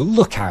outside as the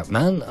lookout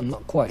man. I'm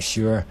not quite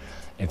sure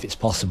if it's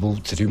possible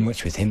to do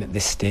much with him at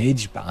this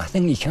stage, but I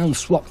think you can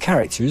swap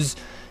characters.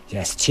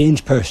 Yes,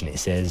 change person it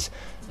says,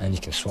 and you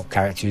can swap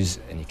characters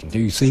and you can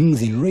do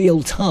things in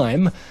real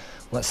time.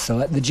 Let's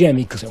select the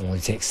Jemmy because it only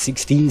takes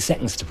 16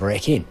 seconds to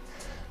break in.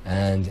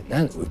 And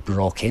now that we've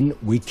broke in,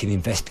 we can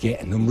investigate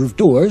a number of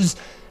doors.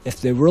 If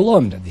they were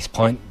alarmed at this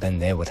point, then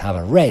they would have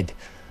a red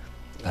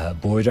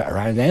border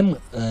around them,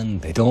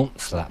 and they don't,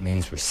 so that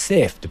means we're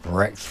safe to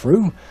break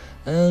through.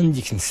 And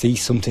you can see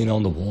something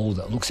on the wall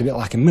that looks a bit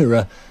like a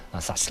mirror.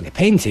 That's actually a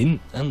painting,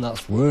 and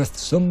that's worth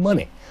some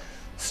money.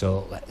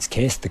 So let's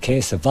case the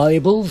case of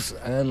valuables,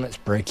 and let's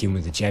break in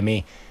with the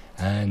Jemmy,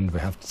 and we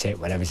have to take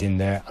whatever's in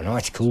there, an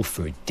article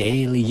for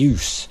daily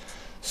use.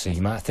 So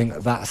you might think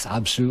that that's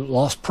absolute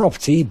lost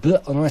property,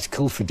 but an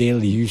article for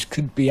daily use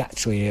could be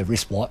actually a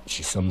wristwatch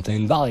or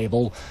something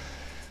valuable.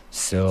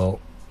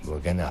 So we're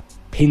gonna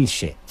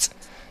pinch it,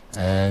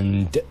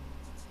 and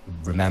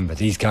remember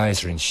these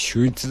guys are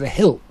insured to the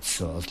hilt,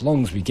 so as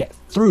long as we get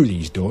through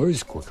these doors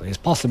as quickly as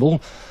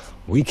possible,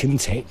 we can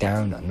take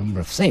down a number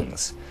of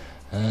things.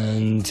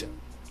 And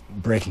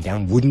breaking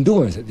down wooden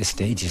doors at this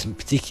stage isn't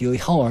particularly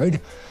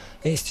hard,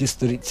 it's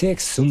just that it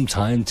takes some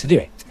time to do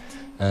it.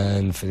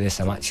 And for this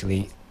I'm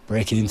actually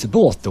breaking into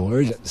both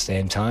doors at the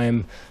same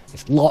time.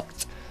 It's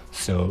locked,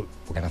 so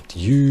we're going to have to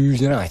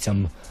use an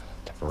item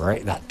to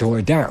break that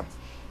door down.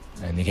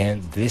 And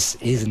again, this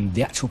isn't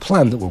the actual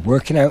plan that we're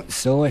working out,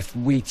 so if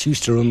we choose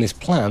to run this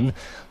plan,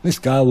 this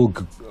guy will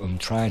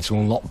try to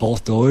unlock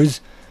both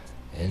doors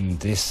in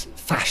this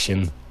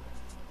fashion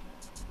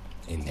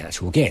in the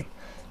actual game.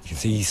 You can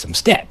see some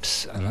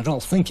steps, and I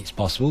don't think it's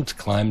possible to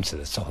climb to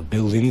the top of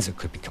buildings. It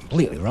could be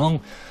completely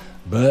wrong,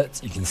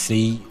 but you can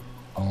see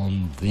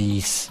on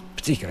this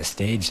particular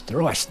stage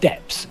there are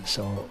steps.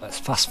 So let's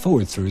fast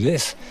forward through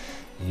this.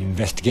 You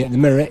investigate the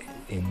mirror.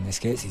 In this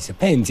case it's a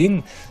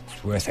painting,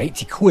 it's worth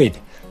 80 quid,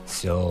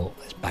 so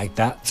let's bag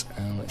that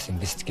and let's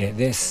investigate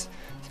this.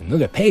 It's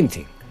another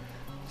painting,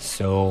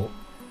 so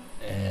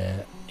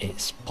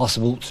it's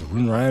possible to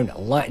run around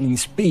at lightning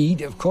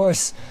speed, of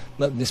course,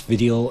 but this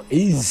video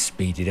is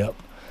speeded up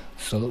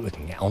so that we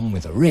can get on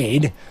with the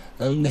raid.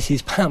 And this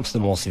is perhaps the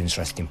most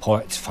interesting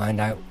part, to find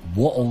out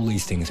what all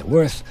these things are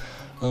worth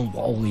and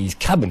what all these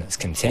cabinets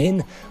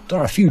contain. There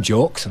are a few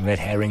jokes and red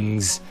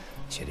herrings,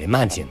 I should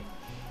imagine,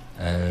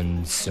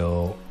 and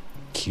so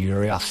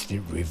curiosity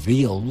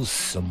reveals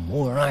some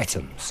more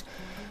items.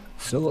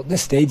 So at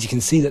this stage you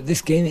can see that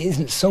this game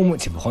isn't so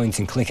much of a point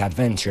and click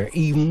adventure,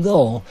 even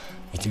though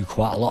you do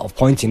quite a lot of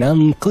pointing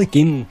and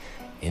clicking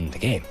in the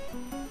game.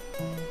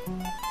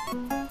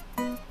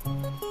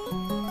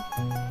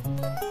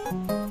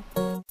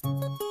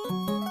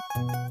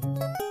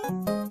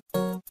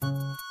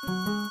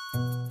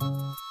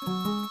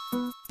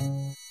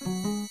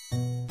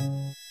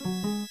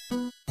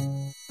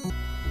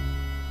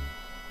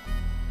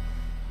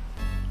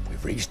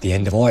 We've reached the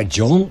end of our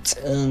jaunt,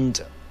 and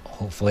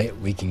hopefully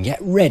we can get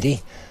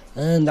ready.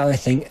 And I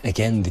think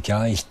again the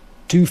guy's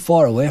too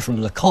far away from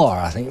the car.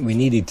 I think we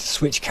needed to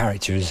switch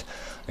characters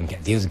and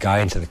get the other guy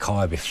into the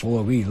car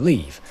before we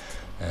leave.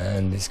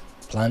 And this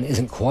plan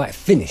isn't quite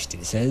finished,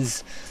 it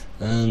says.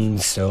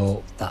 And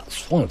so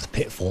that's one of the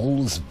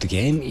pitfalls of the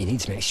game. You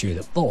need to make sure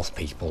that both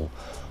people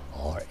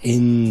are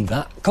in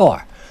that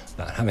car.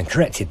 But having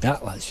corrected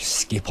that, let's just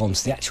skip on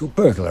to the actual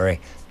burglary.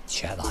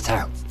 Check that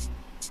out.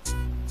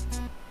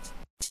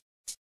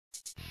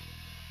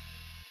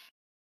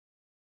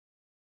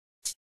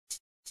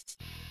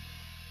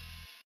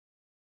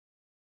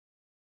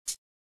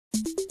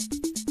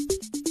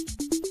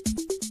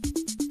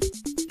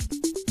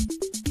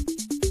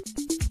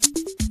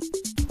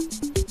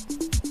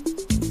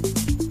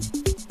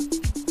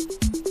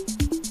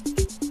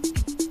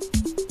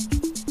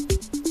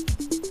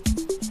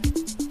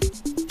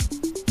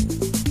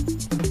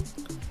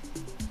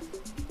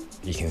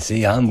 you can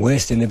see I'm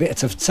wasting a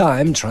bit of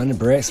time trying to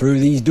break through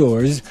these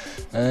doors,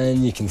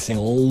 and you can see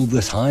all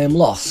the time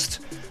lost.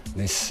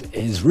 This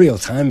is real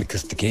time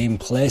because the game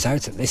plays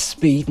out at this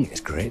speed, and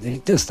it's great that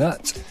it does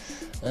that.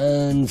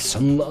 And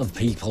some of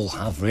people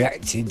have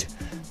reacted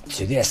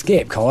to the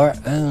escape car,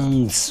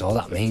 and so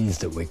that means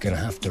that we're going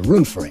to have to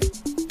run for it.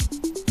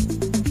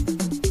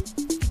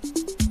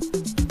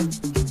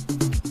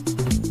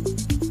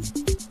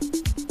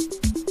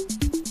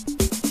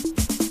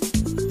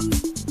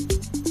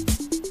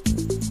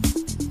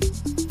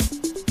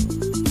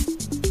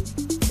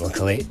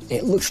 Luckily,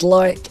 it looks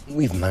like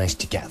we've managed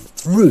to get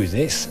through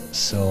this,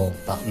 so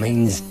that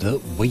means that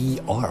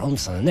we are on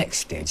to the next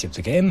stage of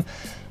the game,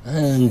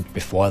 and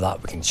before that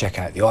we can check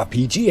out the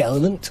RPG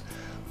element,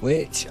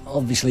 which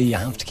obviously you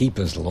have to keep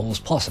as low as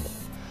possible.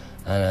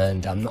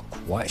 And I'm not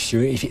quite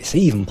sure if it's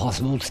even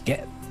possible to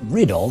get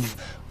rid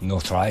of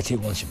notoriety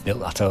once you've built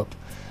that up,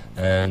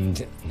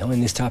 and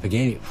knowing this type of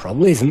game it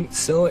probably isn't,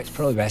 so it's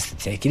probably best to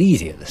take it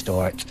easy at the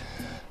start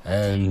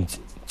and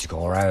to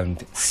go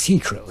around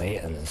secretly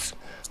and as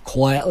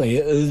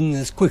quietly and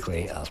as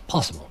quickly as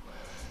possible.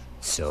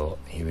 So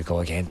here we go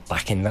again,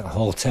 back in that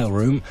hotel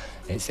room.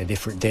 It's a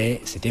different day,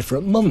 it's a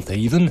different month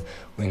even.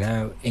 We're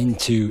now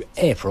into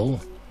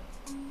April,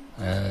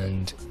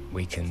 and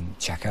we can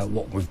check out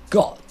what we've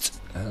got.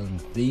 And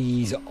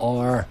these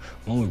are,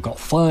 well, we've got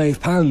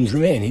 £5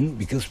 remaining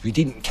because we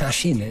didn't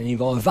cash in any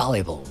of our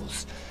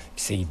valuables. You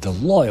see the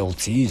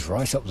loyalty is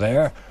right up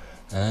there,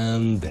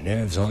 and the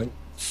nerves aren't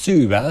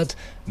too bad.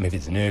 Maybe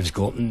the nerves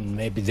go up and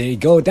maybe they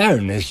go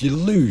down as you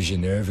lose your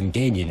nerve and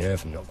gain your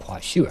nerve, I'm not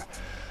quite sure.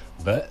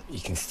 But you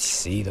can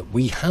see that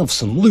we have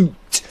some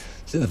loot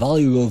to the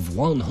value of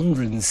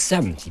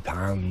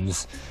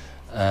 £170,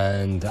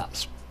 and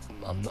that's,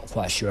 I'm not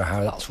quite sure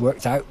how that's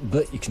worked out,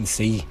 but you can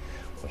see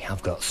we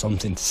have got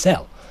something to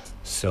sell.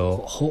 So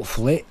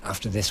hopefully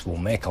after this we'll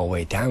make our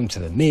way down to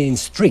the main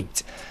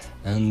street,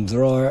 and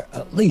there are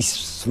at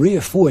least 3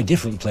 or 4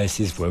 different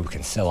places where we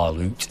can sell our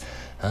loot,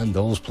 and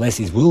those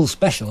places will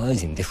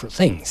specialise in different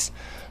things.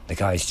 The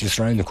guys just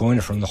around the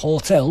corner from the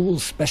hotel will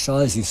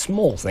specialise in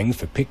small things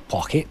for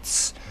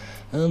pickpockets,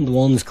 and the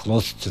ones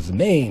closer to the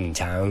main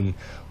town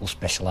will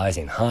specialise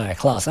in higher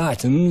class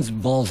items,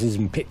 vases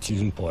and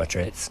pictures and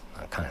portraits,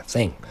 that kind of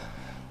thing.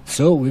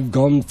 So we've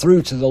gone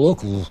through to the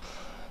local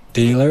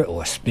dealer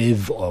or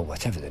spiv or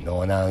whatever they're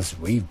known as.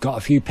 We've got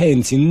a few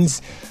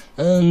paintings,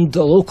 and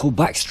the local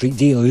backstreet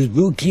dealers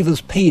will give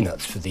us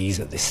peanuts for these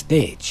at this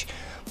stage,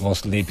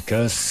 mostly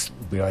because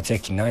we are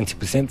taking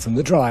 90% from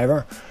the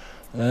driver,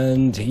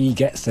 and he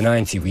gets the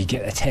 90, we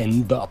get the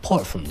 10. But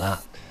apart from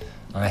that,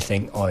 I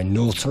think our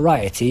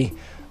notoriety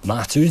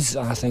matters,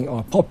 I think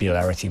our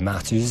popularity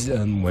matters,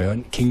 and we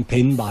aren't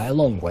kingpin by a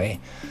long way.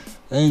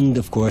 And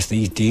of course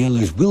these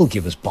dealers will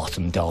give us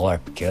bottom dollar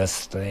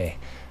because they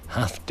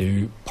have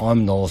to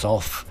palm those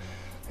off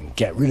and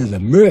get rid of the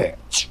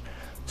merch.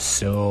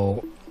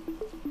 So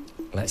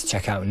let's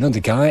check out another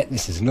guy.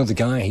 This is another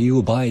guy, he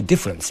will buy a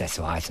different set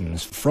of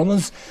items from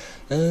us,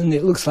 and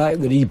it looks like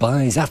that he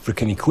buys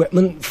African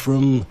equipment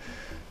from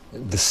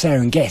the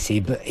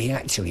Serengeti, but he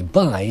actually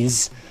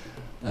buys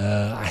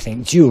I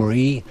think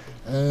jewellery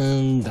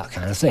and that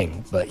kind of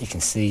thing, but you can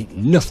see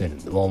nothing at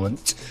the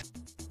moment,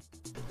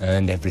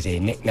 and everyday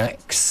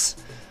knickknacks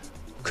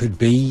could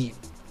be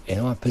in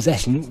our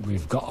possession.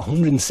 We've got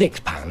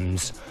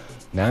 £106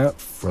 now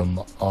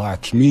from our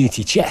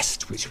community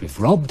chest which we've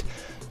robbed,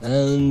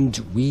 and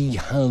we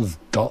have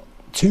got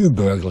 2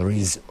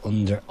 burglaries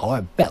under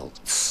our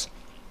belts.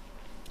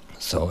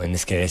 So in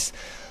this case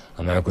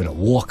I'm now going to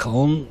walk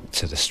on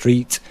to the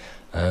street,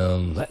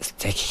 let's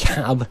take a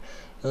cab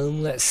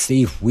and let's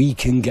see if we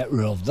can get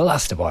rid of the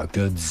last of our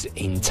goods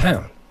in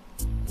town.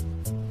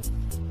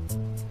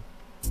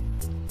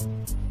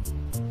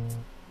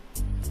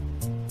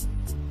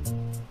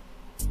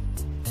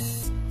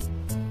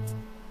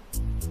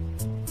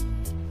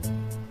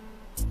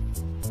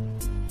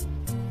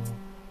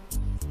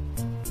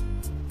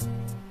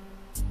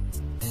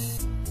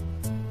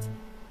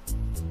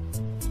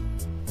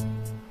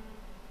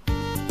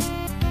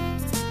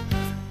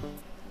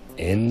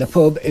 In the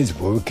pub is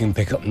where we can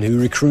pick up new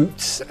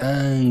recruits,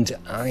 and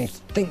I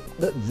think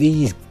that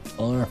these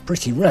are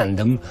pretty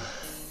random,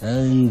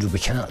 and we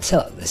can't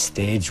tell at this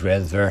stage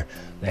whether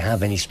they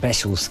have any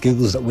special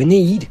skills that we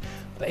need.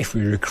 But if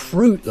we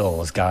recruit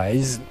those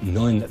guys,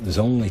 knowing that there's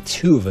only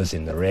 2 of us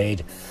in the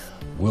raid,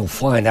 we'll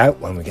find out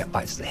when we get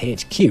back to the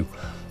HQ.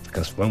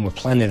 Because when we're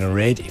planning a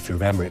raid, if you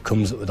remember, it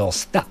comes up with all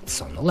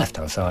stats on the left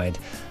hand side,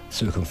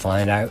 so we can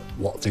find out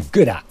what they're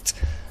good at.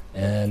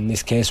 In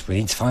this case we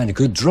need to find a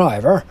good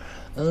driver,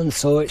 and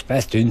so it's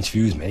best to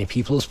interview as many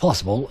people as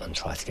possible and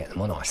try to get them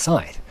on our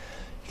side.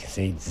 You can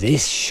see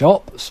this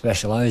shop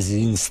specialises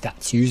in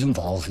statues and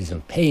vases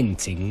and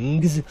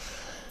paintings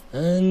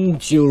and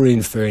jewellery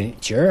and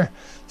furniture.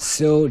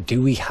 So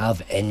do we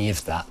have any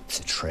of that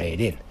to trade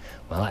in?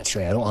 Well,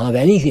 actually I don't have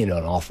anything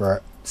on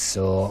offer,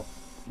 so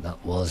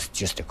that was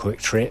just a quick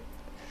trip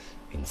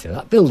into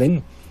that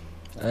building.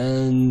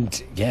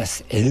 And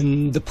yes,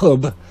 in the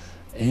pub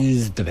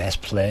is the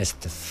best place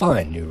to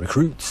find new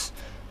recruits,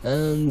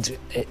 and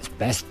it's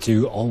best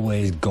to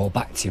always go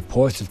back to your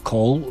port of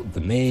call,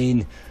 the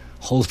main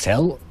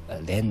hotel,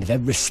 at the end of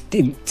every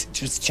stint,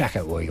 just to check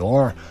out where you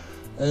are.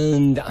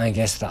 And I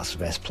guess that's the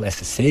best place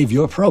to save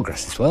your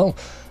progress as well,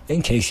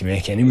 in case you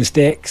make any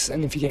mistakes,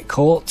 and if you get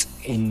caught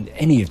in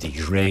any of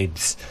these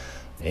raids,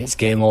 it's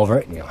game over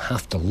and you'll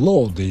have to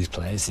load these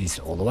places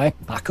all the way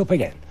back up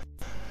again.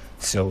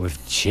 So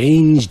we've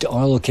changed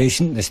our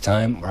location. This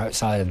time we're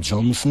outside of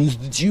Johnson's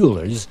the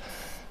Jewelers,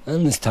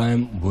 and this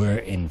time we're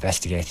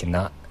investigating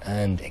that,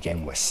 and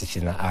again we're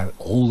sitting that out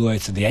all the way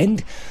to the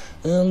end.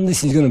 And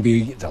this is going to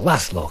be the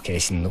last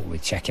location that we're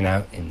checking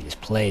out in this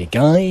play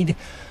guide,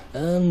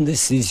 and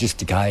this is just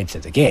a guide to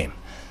the game.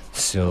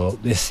 So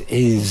this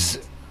is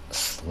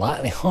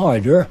slightly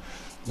harder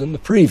than the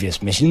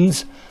previous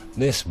missions.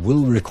 This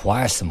will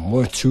require some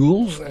more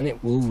tools, and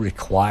it will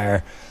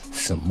require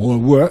some more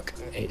work.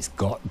 It's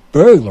got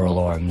burglar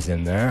alarms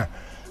in there,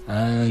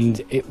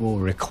 and it will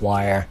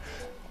require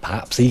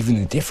perhaps even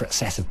a different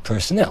set of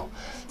personnel.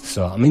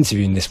 So I'm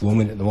interviewing this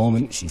woman at the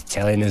moment. She's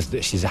telling us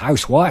that she's a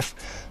housewife,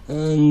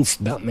 and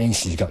that means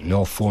she's got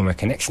no former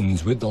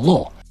connections with the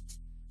law.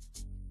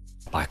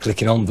 By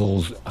clicking on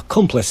those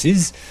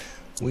accomplices,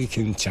 we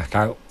can check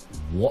out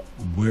what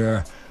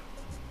we're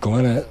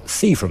going to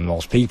see from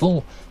those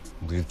people.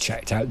 We've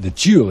checked out the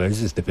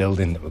Jewelers as the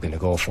building that we're going to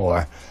go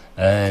for,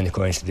 and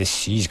according to this,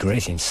 she's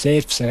great in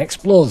safes and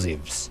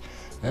explosives,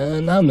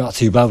 and I'm not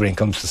too bad when it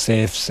comes to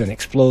safes and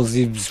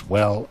explosives.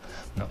 Well,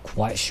 I'm not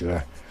quite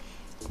sure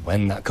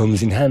when that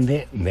comes in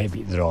handy.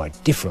 Maybe there are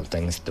different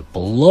things that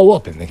blow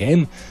up in the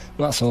game, and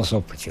that's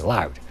also pretty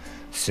loud.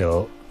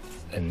 So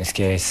in this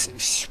case,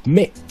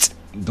 Schmidt,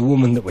 the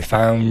woman that we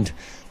found,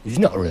 is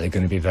not really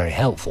going to be very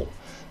helpful,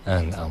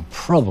 and I'm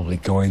probably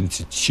going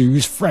to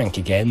choose Frank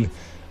again,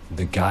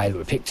 the guy that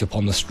we picked up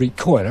on the street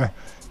corner,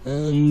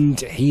 and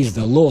he's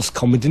the lowest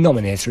common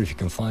denominator. If you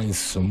can find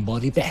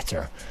somebody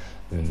better,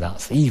 then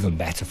that's even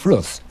better for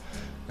us.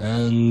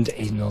 And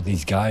you know,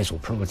 these guys will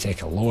probably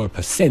take a lower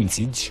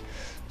percentage,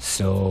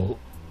 so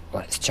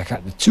let's check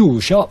out the tool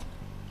shop.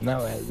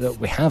 Now that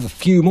we have a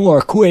few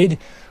more quid,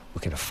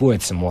 we can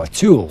afford some more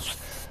tools,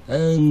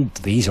 and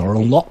these are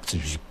unlocked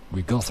as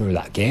we go through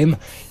that game.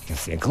 You can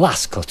see a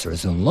glass cutter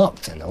is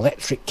unlocked, an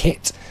electric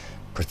kit,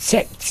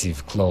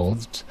 protective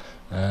clothes,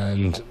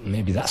 and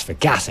maybe that's for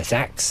gas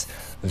attacks.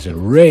 There's a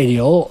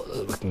radio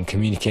that we can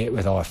communicate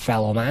with our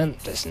fellow man.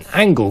 There's an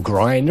angle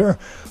grinder,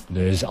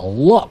 there's a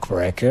lock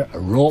breaker, a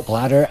rope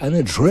ladder, and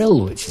a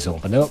drill which is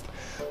opened up,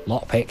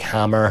 lockpick,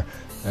 hammer,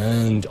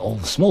 and all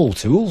the small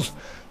tools.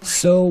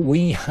 So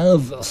we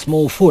have a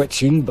small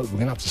fortune, but we're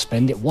gonna have to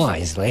spend it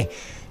wisely,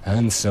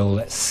 and so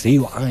let's see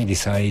what I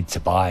decide to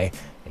buy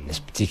in this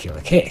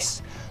particular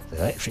case. The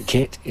electric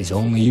kit is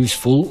only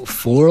useful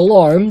for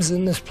alarms,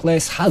 and this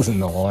place has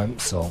an alarm,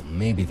 so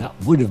maybe that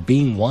would have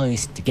been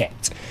wise to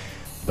get.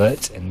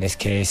 But in this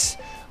case,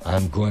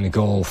 I'm going to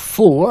go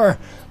for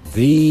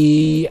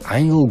the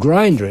angle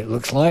grinder, it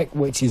looks like,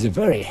 which is a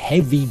very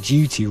heavy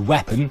duty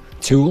weapon,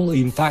 tool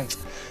in fact,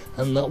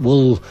 and that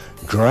will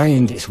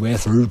grind its way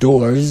through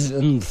doors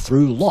and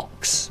through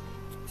locks.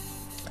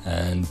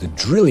 And the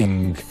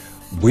drilling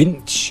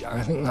winch,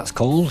 I think that's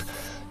called,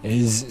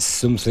 is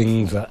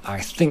something that I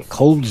think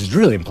holds the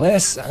drill in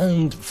place,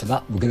 and for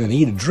that we're going to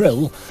need a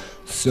drill,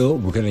 so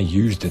we're going to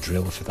use the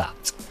drill for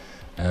that.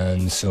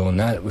 And so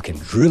now that we can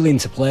drill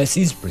into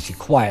places pretty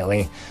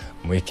quietly,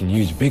 we can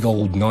use a big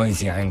old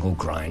noisy angle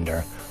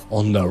grinder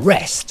on the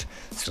rest.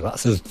 So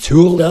that's us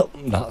tooled up,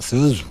 that's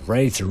us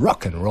ready to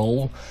rock and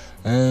roll.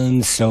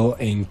 And so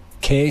in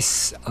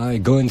case I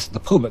go into the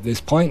pub at this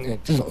point,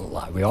 it doesn't look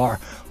like we are,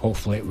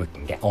 hopefully we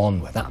can get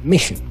on with that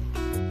mission.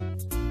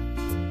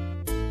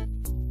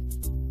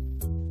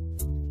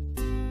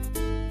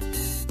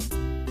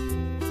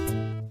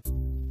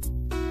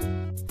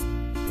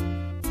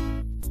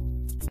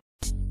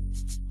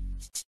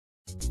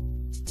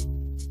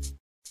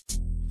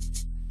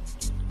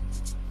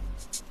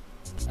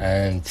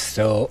 And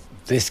so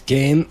this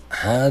game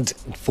had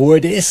 4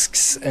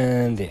 discs,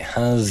 and it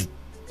has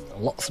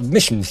lots of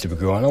missions to be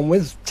going on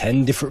with,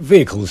 10 different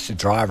vehicles to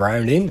drive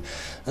around in,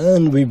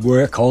 and we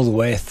work all the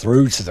way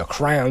through to the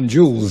crown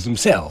jewels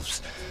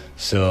themselves.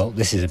 So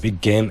this is a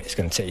big game, it's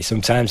going to take you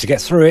some time to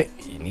get through it,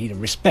 you need a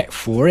respect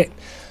for it,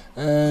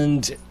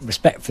 and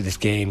respect for this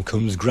game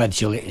comes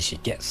gradually as you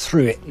get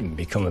through it and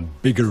become a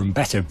bigger and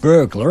better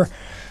burglar,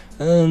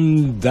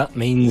 and that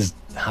means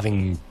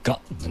having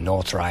got the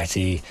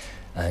notoriety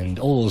and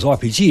all those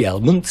RPG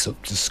elements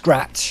up to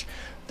scratch,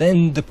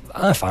 then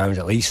I found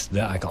at least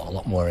that I got a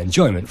lot more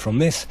enjoyment from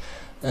this,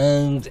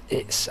 and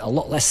it's a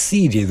lot less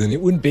seedy than it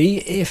would be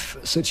if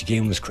such a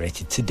game was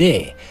created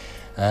today.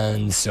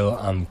 And so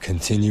I'm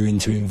continuing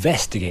to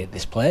investigate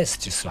this place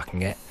just so I can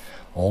get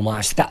all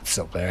my stats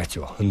up there to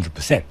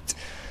 100%.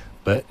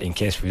 But in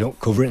case we don't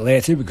cover it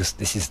later, because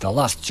this is the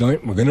last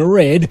joint we're going to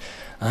raid,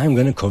 I'm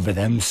going to cover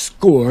them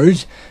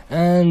scores,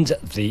 and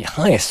the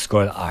highest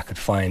score that I could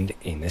find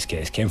in this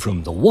case came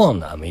from the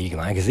one Amiga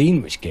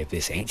magazine, which gave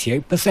this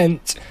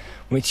 88%,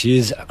 which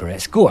is a great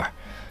score.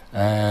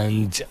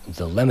 and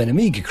the Lemon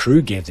Amiga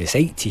crew gave this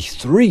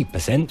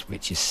 83%,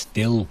 which is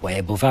still way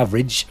above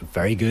average,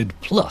 very good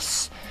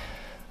plus,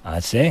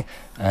 I'd say.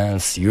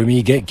 And Sea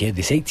Amiga gave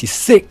this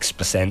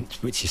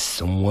 86%, which is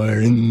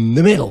somewhere in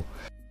the middle.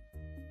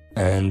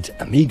 And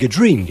Amiga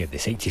Dream gave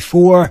this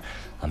 84%.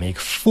 Amiga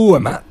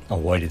Format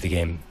awarded the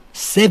game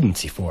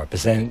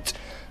 74%.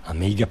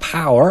 Amiga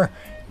Power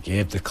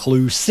gave the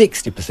Clue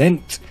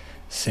 60%,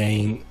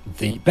 saying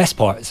the best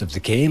parts of the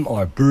game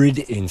are buried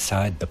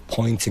inside the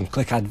point and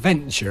click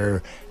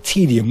adventure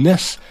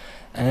tediumness.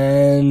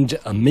 And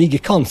Amiga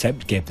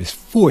Concept gave this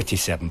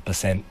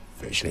 47%,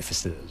 virtually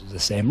for the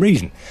same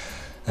reason.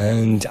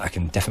 And I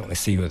can definitely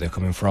see where they're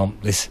coming from.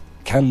 This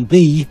can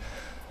be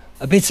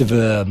a bit of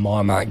a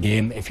Marmite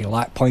game if you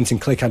like point and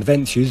click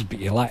adventures, but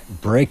you like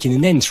breaking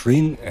and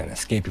entering and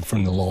escaping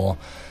from the law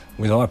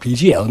with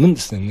RPG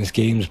elements, then this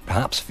game's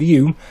perhaps for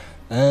you.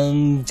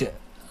 And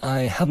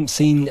I haven't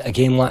seen a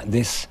game like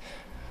this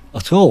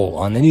at all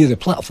on any other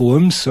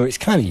platforms, so it's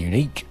kind of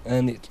unique,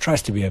 and it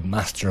tries to be a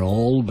master of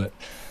all, but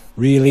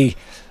really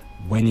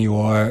when you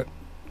are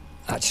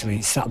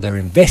actually sat there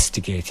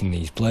investigating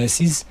these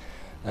places,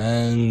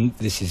 and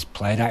this is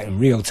played out in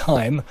real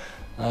time,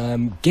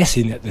 I'm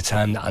guessing at the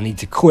time that I need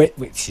to quit,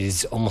 which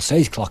is almost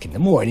 8 o'clock in the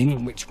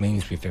morning, which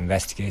means we've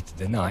investigated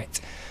the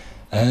night,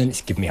 and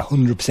it's given me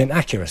 100%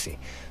 accuracy.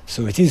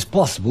 So it is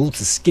possible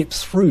to skip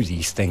through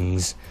these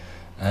things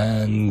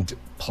and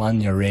plan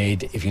your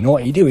raid. If you know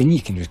what you're doing,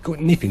 you can just go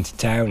nip into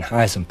town,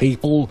 hire some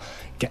people,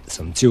 get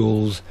some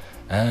tools,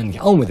 and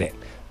get on with it.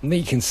 And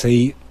you can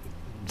see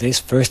this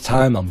first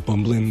time I'm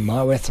bumbling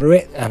my way through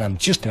it, and I'm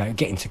just about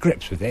getting to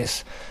grips with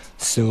this.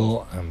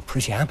 So I'm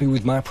pretty happy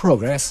with my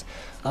progress.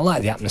 I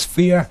like the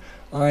atmosphere.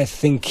 I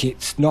think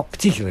it's not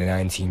particularly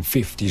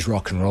 1950s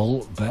rock and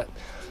roll, but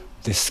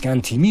the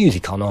scanty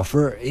music on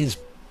offer is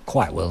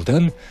quite well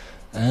done.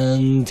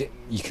 And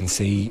you can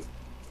see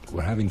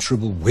we're having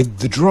trouble with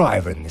the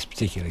driver in this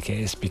particular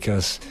case,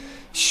 because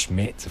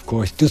Schmidt, of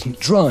course, doesn't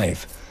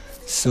drive.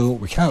 So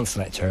we can't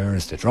select her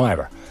as the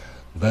driver.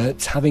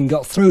 But having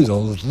got through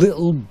those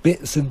little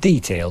bits of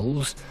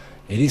details,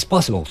 it is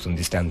possible to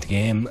understand the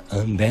game,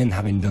 and then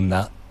having done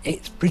that,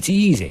 it's pretty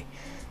easy.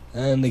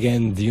 And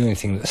again, the only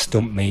thing that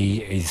stumped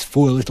me is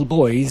 4 little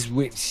boys,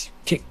 which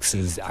kicks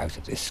us out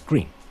of this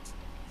screen.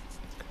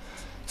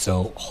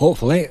 So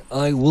hopefully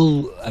I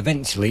will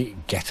eventually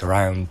get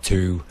around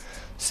to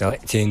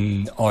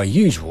selecting our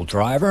usual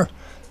driver,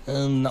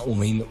 and that will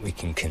mean that we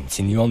can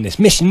continue on this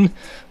mission.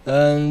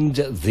 And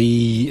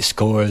the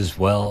scores,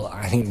 well,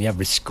 I think the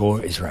average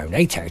score is around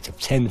 8 out of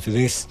 10 for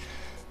this,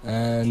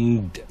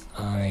 and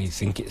I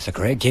think it's a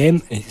great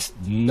game. It's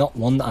not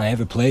one that I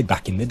ever played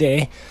back in the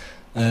day.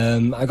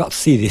 I got to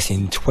see this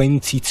in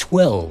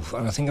 2012,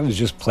 and I think I was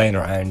just playing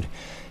around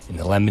in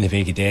the Lemon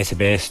Amiga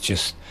database,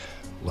 just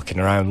looking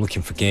around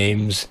looking for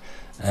games,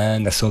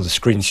 and I saw the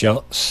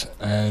screenshots.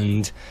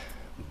 And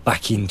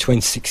back in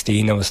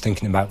 2016 I was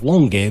thinking about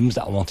long games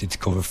that I wanted to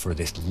cover for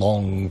this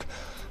long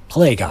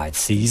Playguide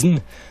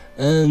season,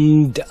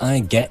 and I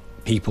get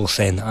people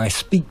saying that I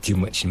speak too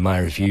much in my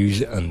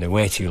reviews and they're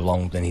way too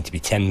long, they need to be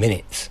 10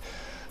 minutes.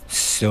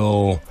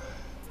 So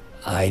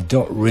I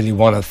don't really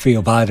want to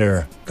feel bad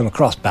or come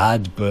across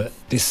bad, but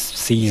this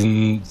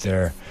season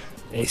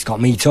it's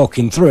got me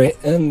talking through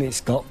it, and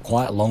it's got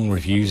quite long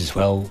reviews as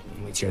well,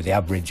 which are the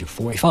average of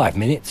 45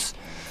 minutes.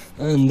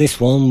 And this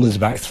one was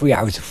about 3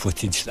 hours of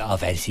footage that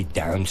I've edited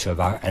down to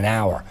about an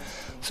hour.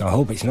 So I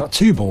hope it's not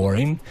too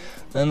boring,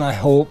 and I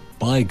hope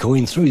by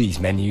going through these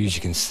menus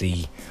you can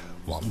see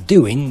what I'm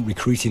doing,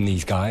 recruiting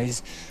these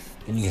guys,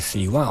 and you can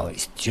see, wow,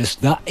 it's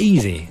just that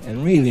easy.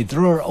 And really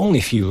there are only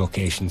a few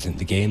locations in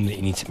the game that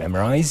you need to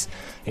memorise.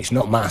 It's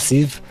not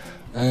massive,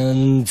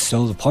 and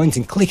so the point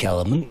and click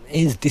element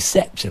is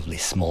deceptively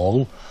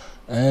small,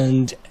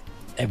 and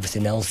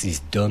everything else is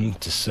done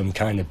to some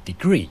kind of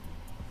degree.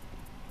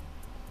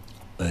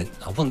 But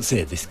I wouldn't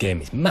say this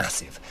game is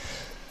massive,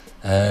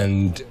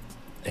 and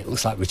it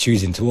looks like we're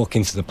choosing to walk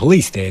into the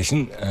police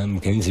station and we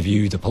can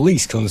interview the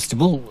police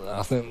constable.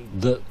 I think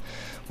that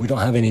we don't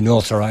have any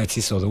notoriety,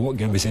 so they won't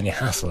give us any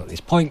hassle at this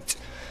point.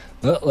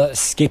 But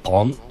let's skip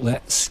on,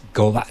 let's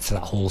go back to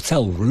that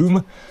hotel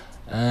room,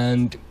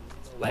 and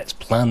let's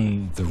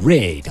plan the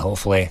raid,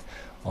 hopefully,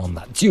 on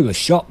that jeweler's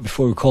shop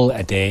before we call it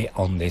a day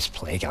on this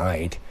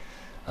Playguide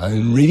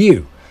and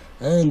review.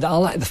 And I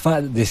like the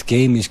fact that this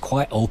game is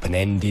quite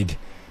open-ended,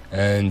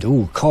 and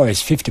car is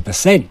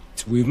 50%.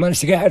 We've managed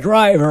to get a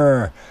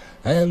driver,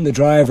 and the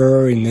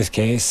driver in this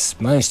case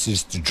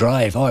manages to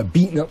drive our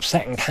beaten up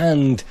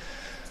second-hand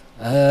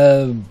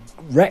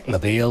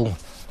wreckmobile,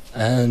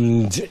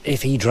 and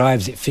if he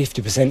drives it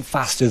 50%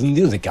 faster than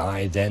the other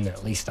guy, then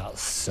at least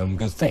that's some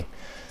good thing.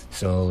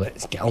 So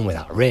let's get on with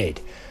that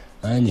raid.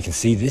 And you can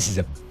see this is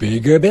a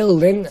bigger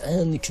building,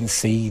 and you can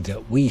see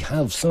that we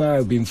have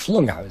somehow been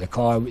flung out of the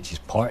car, which is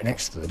parked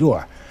next to the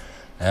door,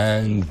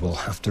 and we'll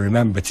have to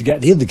remember to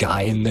get the other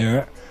guy in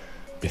there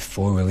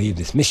before we leave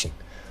this mission.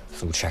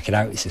 So we'll check it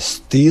out. It's a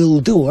steel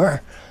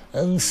door,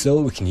 and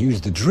so we can use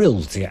the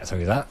drill to get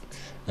through that,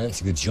 and it's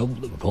a good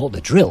job that we brought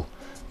the drill.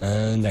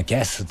 and I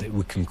guess that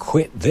we can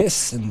quit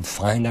this and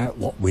find out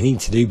what we need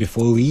to do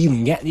before we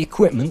even get the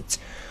equipment,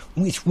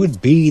 which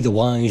would be the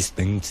wise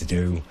thing to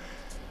do.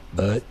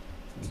 But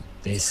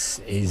this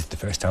is the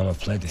first time I've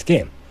played this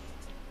game,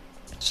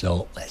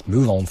 so let's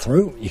move on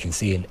through. You can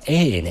see an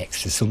A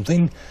next to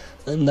something,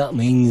 and that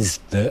means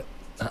that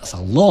that's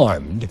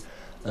alarmed,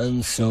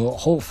 and so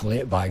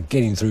hopefully by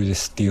getting through the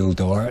steel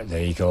door,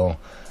 there you go,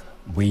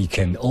 we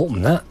can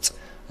open that.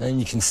 And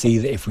you can see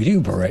that if we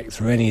do break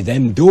through any of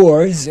them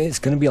doors, it's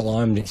going to be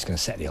alarmed, it's going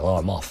to set the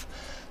alarm off.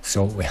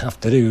 So what we have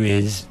to do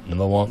is,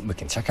 number one, we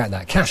can check out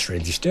that cash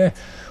register,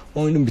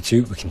 or number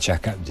two, we can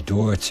check out the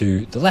door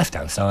to the left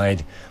hand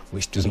side,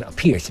 which doesn't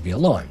appear to be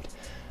alarmed.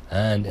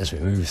 And as we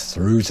move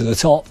through to the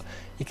top,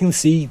 you can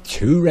see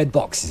two red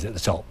boxes at the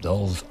top.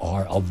 Those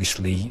are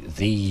obviously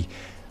the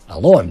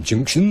alarm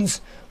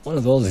junctions. One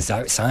of those is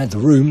outside the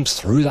rooms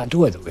through that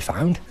door that we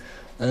found.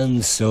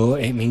 And so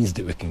it means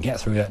that we can get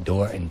through that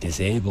door and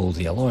disable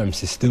the alarm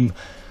system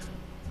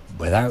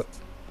without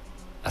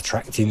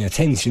attracting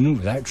attention,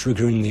 without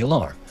triggering the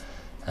alarm.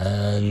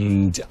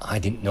 And I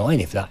didn't know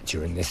any of that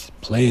during this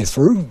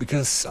playthrough,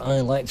 because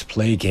I like to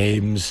play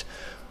games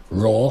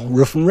raw,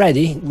 rough and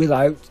ready,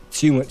 without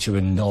too much of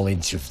a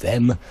knowledge of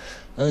them,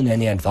 and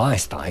any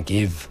advice that I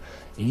give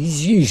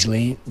is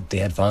usually the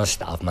advice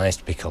that I've managed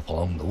to pick up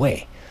along the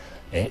way.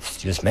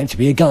 It's just meant to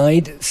be a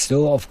guide,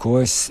 so of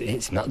course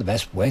it's not the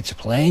best way to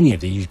play any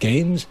of these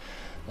games,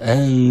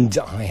 and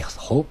I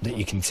hope that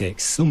you can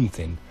take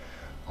something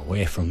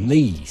away from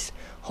these.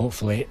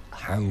 Hopefully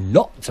how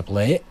not to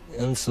play it,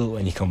 and so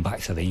when you come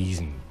back to these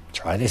and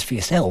try this for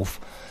yourself,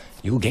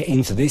 you'll get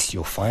into this,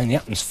 you'll find the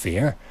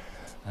atmosphere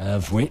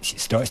of which it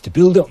starts to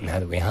build up now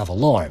that we have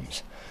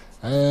alarms.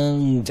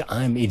 And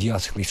I'm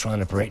idiotically trying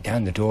to break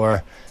down the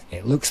door.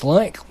 It looks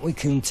like we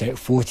can take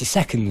 40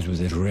 seconds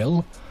with a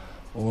drill,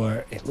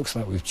 or it looks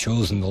like we've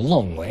chosen the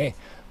long way,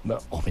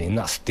 but opening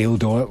that steel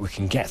door we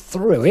can get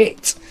through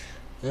it,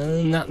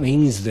 and that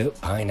means that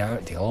by now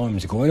the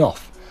alarms are going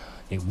off.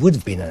 It would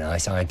have been a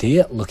nice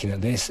idea, looking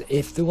at this,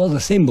 if there was a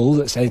symbol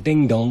that says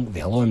ding dong,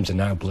 the alarms are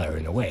now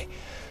blaring away.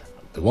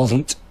 There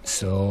wasn't,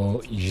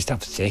 so you just have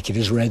to take it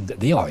as read that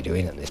they are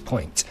doing at this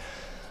point.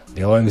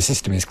 The alarm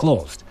system is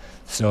closed.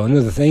 So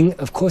another thing,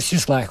 of course,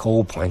 just like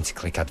all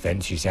point-and-click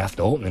adventures, you have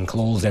to open and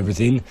close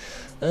everything,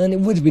 and it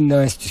would have been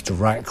nice just to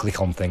right-click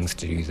on things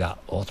to do that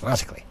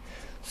automatically.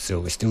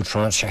 So we're still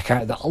trying to check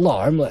out that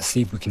alarm. Let's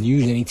see if we can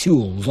use any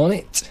tools on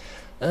it.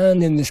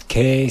 And in this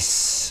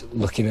case,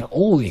 looking at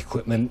all the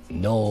equipment,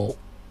 no,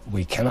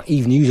 we cannot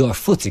even use our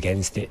foot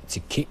against it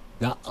to kick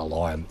that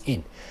alarm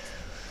in,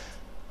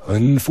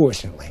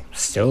 unfortunately.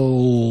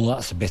 So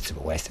that's a bit of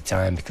a waste of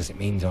time, because it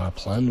means our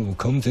plan will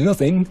come to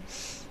nothing,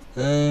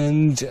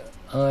 and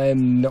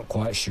I'm not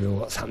quite sure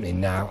what's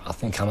happening now. I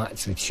think I'm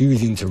actually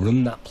choosing to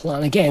run that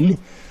plan again,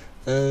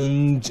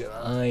 and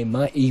I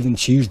might even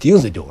choose the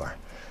other door,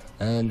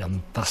 and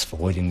I'm fast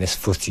forwarding this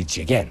footage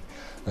again,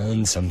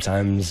 and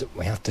sometimes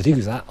we have to do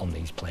that on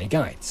these play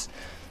guides.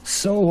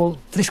 So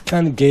this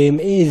kind of game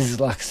is,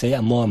 like I say,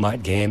 a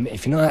Marmite game.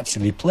 If you're not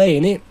actually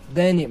playing it,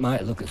 then it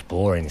might look as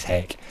boring as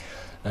heck,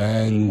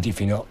 and if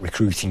you're not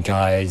recruiting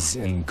guys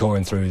and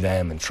going through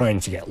them and trying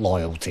to get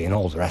loyalty and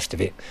all the rest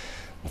of it,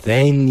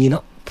 then you're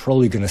not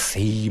probably going to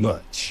see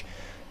much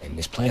in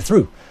this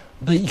playthrough.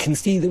 But you can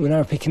see that we're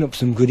now picking up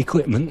some good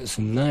equipment,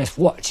 some nice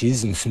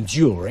watches and some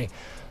jewellery,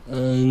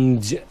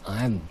 and I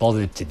haven't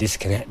bothered to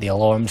disconnect the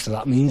alarm, so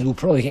that means we'll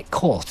probably get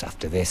caught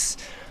after this,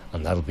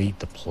 and that'll be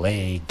the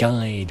play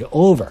guide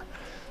over.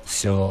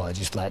 So I'd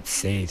just like to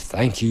say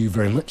thank you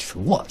very much for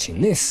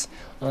watching this.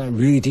 I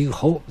really do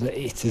hope that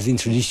it has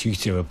introduced you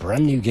to a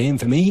brand new game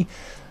for me,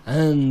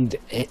 and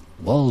it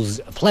was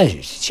a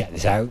pleasure to check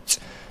this out.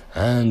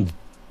 And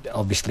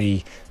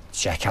obviously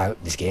check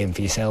out this game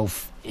for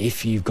yourself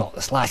if you've got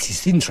the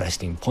slightest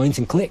interest in point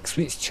and clicks,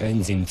 which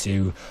turns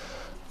into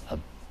a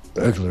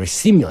burglary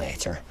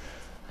simulator.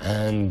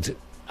 And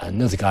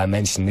another guy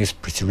mentioned this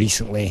pretty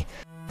recently.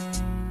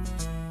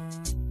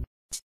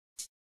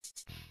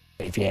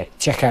 If you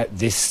check out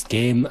this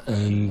game,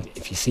 and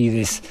if you see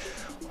this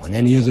on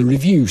any other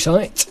review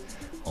site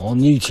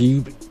on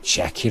YouTube,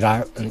 check it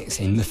out, and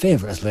it's in the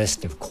favourites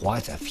list of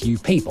quite a few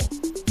people.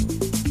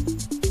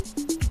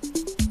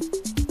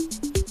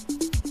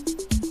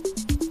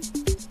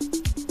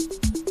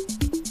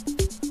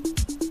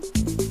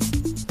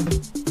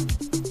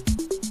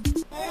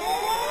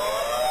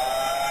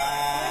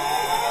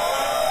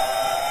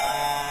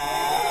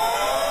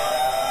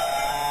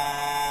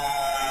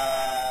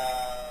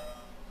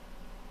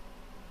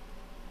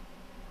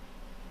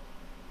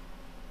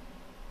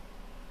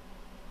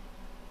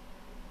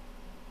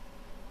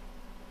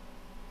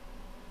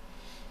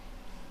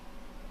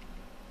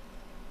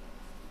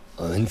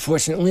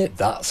 Unfortunately,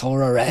 that's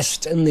our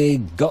arrest, and they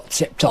got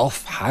tipped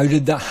off. How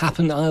did that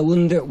happen, I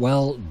wonder?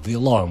 Well, the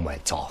alarm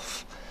went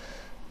off,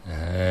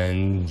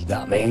 and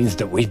that means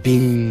that we've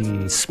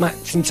been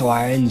smacked into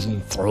irons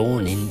and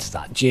thrown into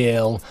that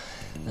jail,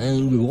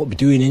 and we won't be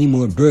doing any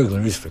more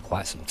burglaries for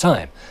quite some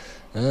time.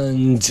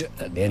 And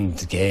at the end of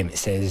the game it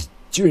says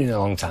During a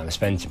long time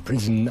spent in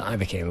prison, I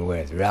became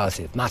aware of the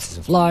reality of matters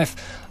of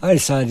life. I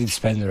decided to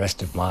spend the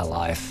rest of my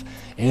life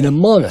in a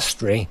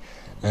monastery,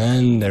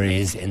 and there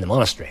is in the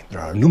monastery.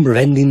 There are a number of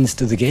endings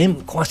to the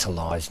game, quite a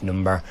large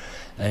number,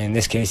 and in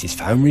this case he's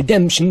found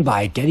redemption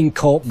by getting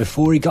caught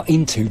before he got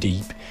in too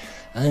deep.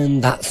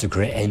 And that's a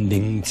great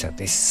ending to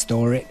this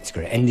story. It's a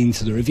great ending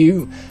to the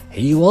review.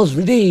 He was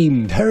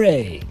redeemed,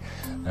 hooray!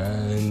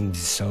 And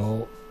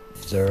so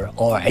there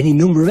are any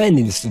number of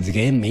endings to the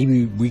game.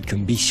 Maybe we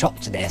can be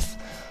shot to death,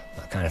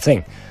 that kind of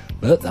thing.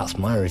 But that's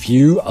my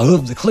review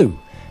of The Clue,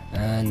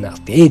 and that's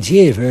the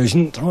AGA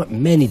version. There aren't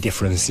many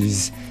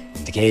differences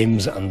in the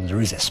games, and there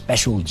is a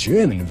special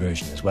German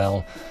version as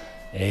well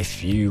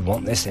if you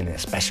want this in a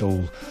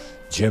special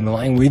German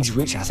language,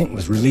 which I think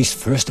was released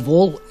first of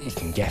all. You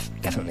can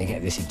definitely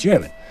get this in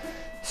German.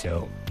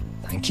 So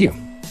thank you.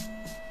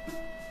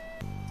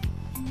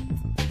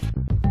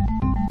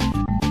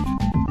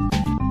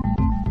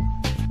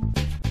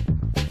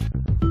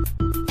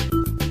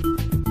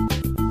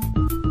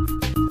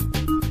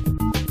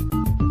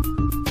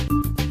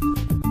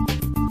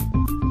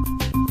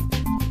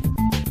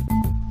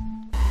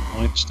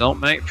 Points don't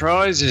make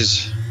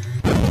prizes.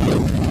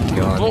 God,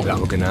 I knew that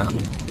was going to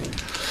happen.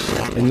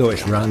 I know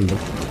it's random.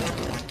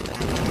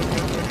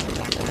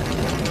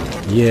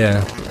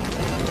 Yeah.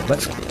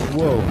 Let's,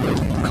 whoa,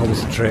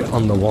 concentrate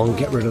on the one,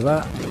 get rid of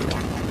that.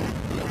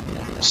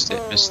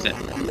 Missed it.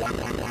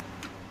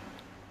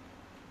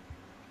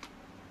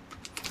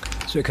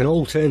 So it can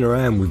all turn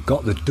around. We've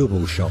got the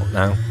double shot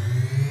now.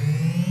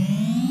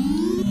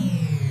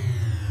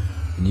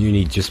 And you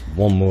need just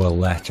one more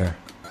letter.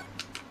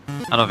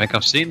 I don't think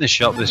I've seen this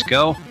shot this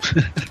go.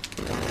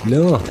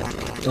 No.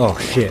 Oh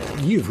shit,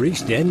 you've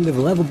reached the end of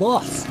the level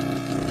boss.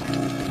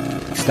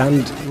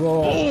 Stand.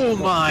 Whoa. Oh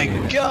my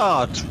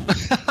god!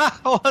 I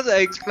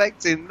wasn't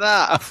expecting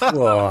that.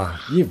 Whoa,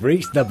 you've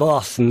reached the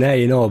boss and now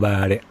you know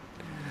about it.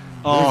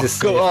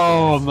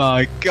 Oh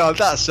my god,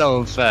 that's so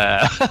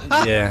unfair.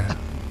 Yeah.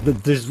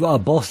 There's a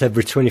boss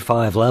every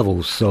 25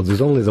 levels, so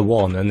there's only the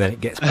one, and then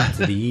it gets back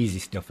to the easy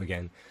stuff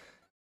again.